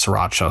 sponsored by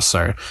Sriracha.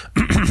 So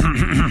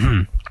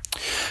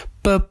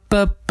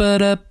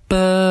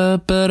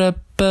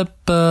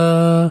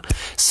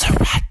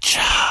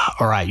Sriracha.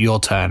 All right, your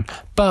turn.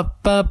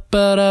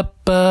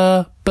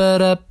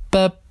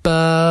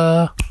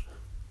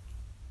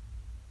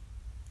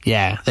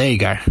 Yeah, there you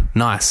go.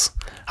 Nice.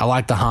 I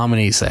like the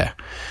harmonies there.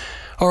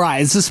 All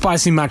right, it's the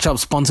Spicy Matchup,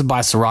 sponsored by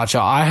Sriracha.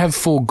 I have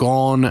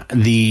foregone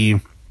the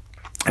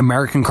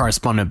American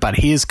correspondent, but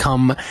he has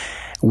come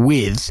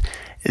with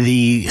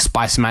the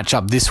Spicy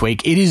Matchup this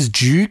week. It is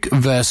Duke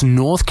versus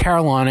North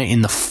Carolina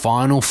in the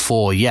Final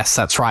Four. Yes,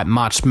 that's right.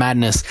 March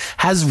Madness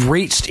has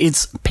reached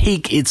its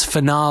peak, its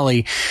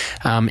finale.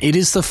 It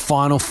is the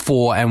Final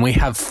Four, and we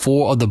have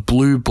 4 of the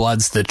Blue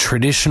Bloods, the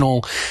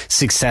traditional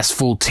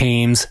successful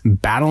teams,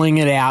 battling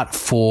it out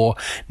for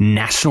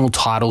national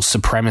title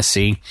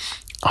supremacy,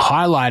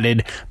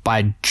 highlighted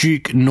by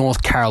Duke,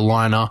 North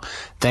Carolina.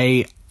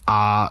 They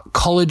are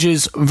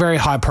colleges, very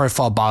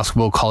high-profile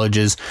basketball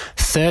colleges,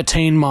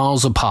 13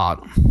 miles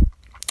apart.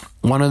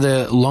 One of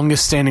the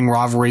longest-standing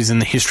rivalries in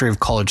the history of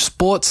college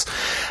sports.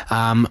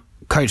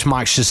 Coach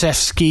Mike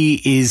Krzyzewski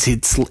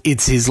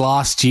it's his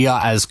last year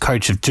as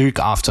coach of Duke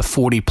after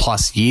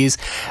 40-plus years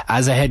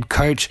as a head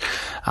coach.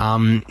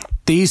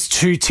 These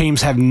two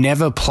teams have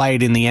never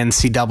played in the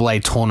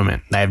NCAA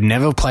tournament. They have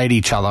never played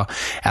each other.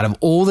 Out of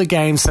all the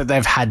games that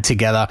they've had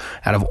together,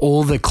 out of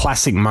all the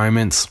classic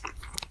moments,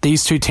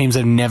 these two teams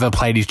have never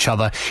played each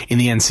other in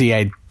the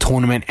NCAA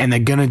tournament, and they're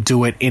going to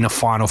do it in a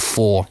Final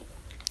Four.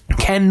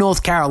 Can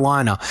North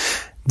Carolina,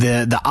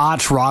 the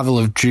arch rival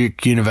of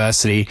Duke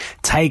University,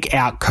 take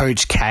out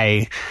Coach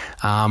K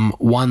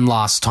one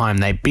last time?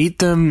 They beat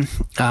them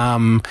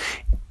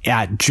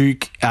at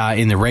Duke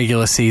in the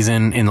regular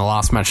season, in the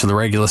last match of the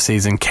regular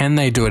season. Can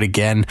they do it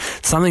again?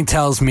 Something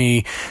tells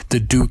me the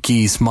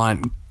Dukies might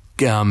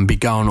be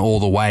going all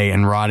the way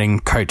and riding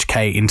Coach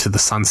K into the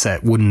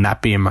sunset. Wouldn't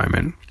that be a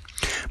moment?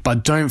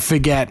 But don't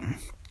forget,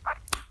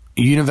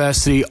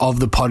 University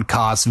of the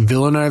podcast,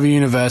 Villanova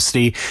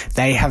University,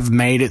 they have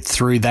made it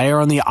through. They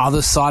are on the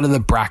other side of the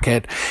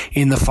bracket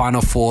in the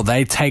Final Four.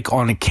 They take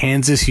on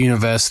Kansas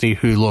University,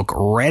 who look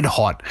red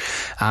hot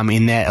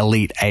in their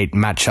Elite Eight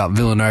matchup.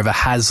 Villanova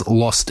has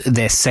lost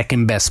their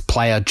second best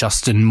player,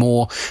 Justin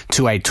Moore,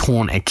 to a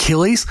torn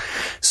Achilles.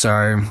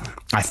 So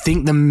I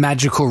think the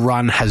magical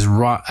run has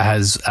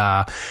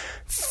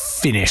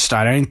finished.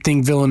 I don't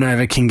think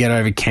Villanova can get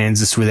over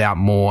Kansas without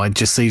Moore. It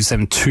just leaves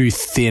them too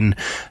thin.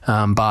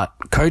 But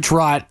Coach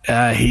Wright,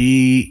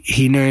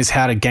 he knows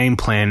how to game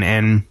plan,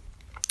 and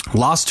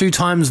last two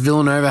times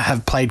Villanova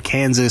have played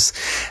Kansas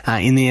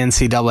in the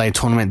NCAA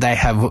tournament, they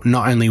have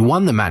not only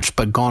won the match,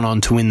 but gone on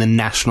to win the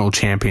national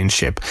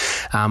championship.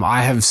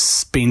 I have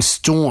been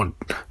staunch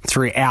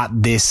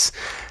throughout this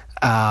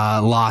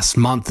last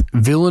month.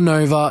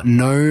 Villanova,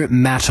 no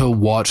matter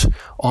what,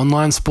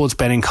 online sports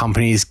betting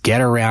companies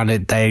get around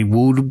it. They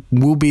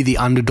will be the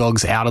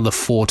underdogs out of the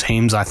four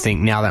teams, I think,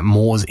 now that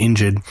Moore's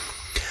injured.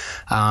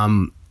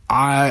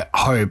 I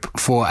hope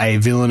for a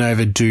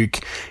Villanova-Duke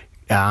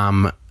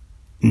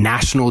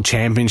national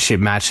championship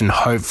match, and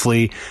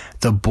hopefully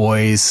the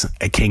boys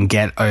can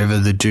get over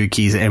the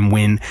Dukies and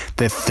win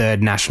their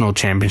third national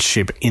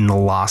championship in the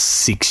last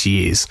 6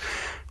 years.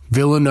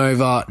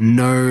 Villanova,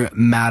 no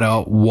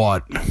matter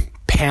what,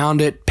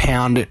 pound it,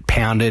 pound it,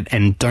 pound it,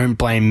 and don't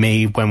blame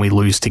me when we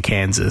lose to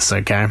Kansas,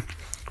 okay?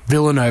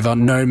 Villanova,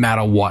 no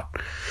matter what.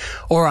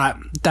 All right,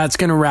 that's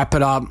going to wrap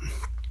it up.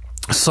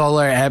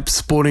 Solo Ep,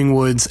 Sporting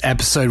Woods,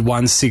 episode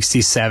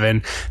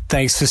 167.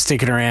 Thanks for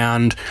sticking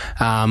around.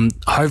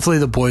 Hopefully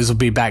the boys will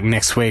be back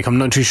next week. I'm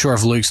not too sure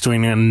if Luke's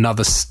doing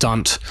another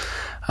stunt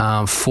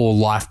for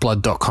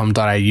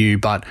lifeblood.com.au,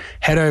 but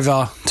head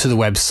over to the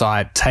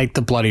website, take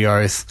the bloody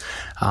oath.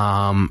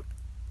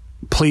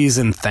 Please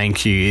and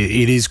thank you.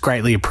 It is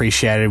greatly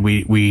appreciated.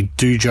 We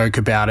do joke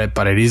about it,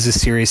 but it is a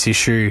serious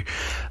issue.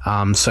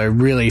 So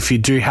really, if you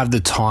do have the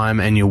time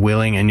and you're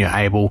willing and you're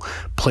able,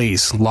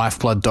 please,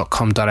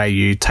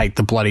 lifeblood.com.au, take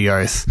the bloody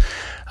oath.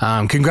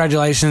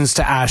 Congratulations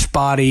to Ash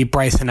Barty,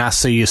 Braithen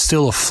Astor. You're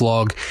still a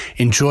flog.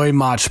 Enjoy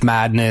March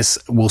Madness.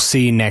 We'll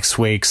see you next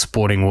week,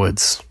 Sporting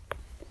Woods.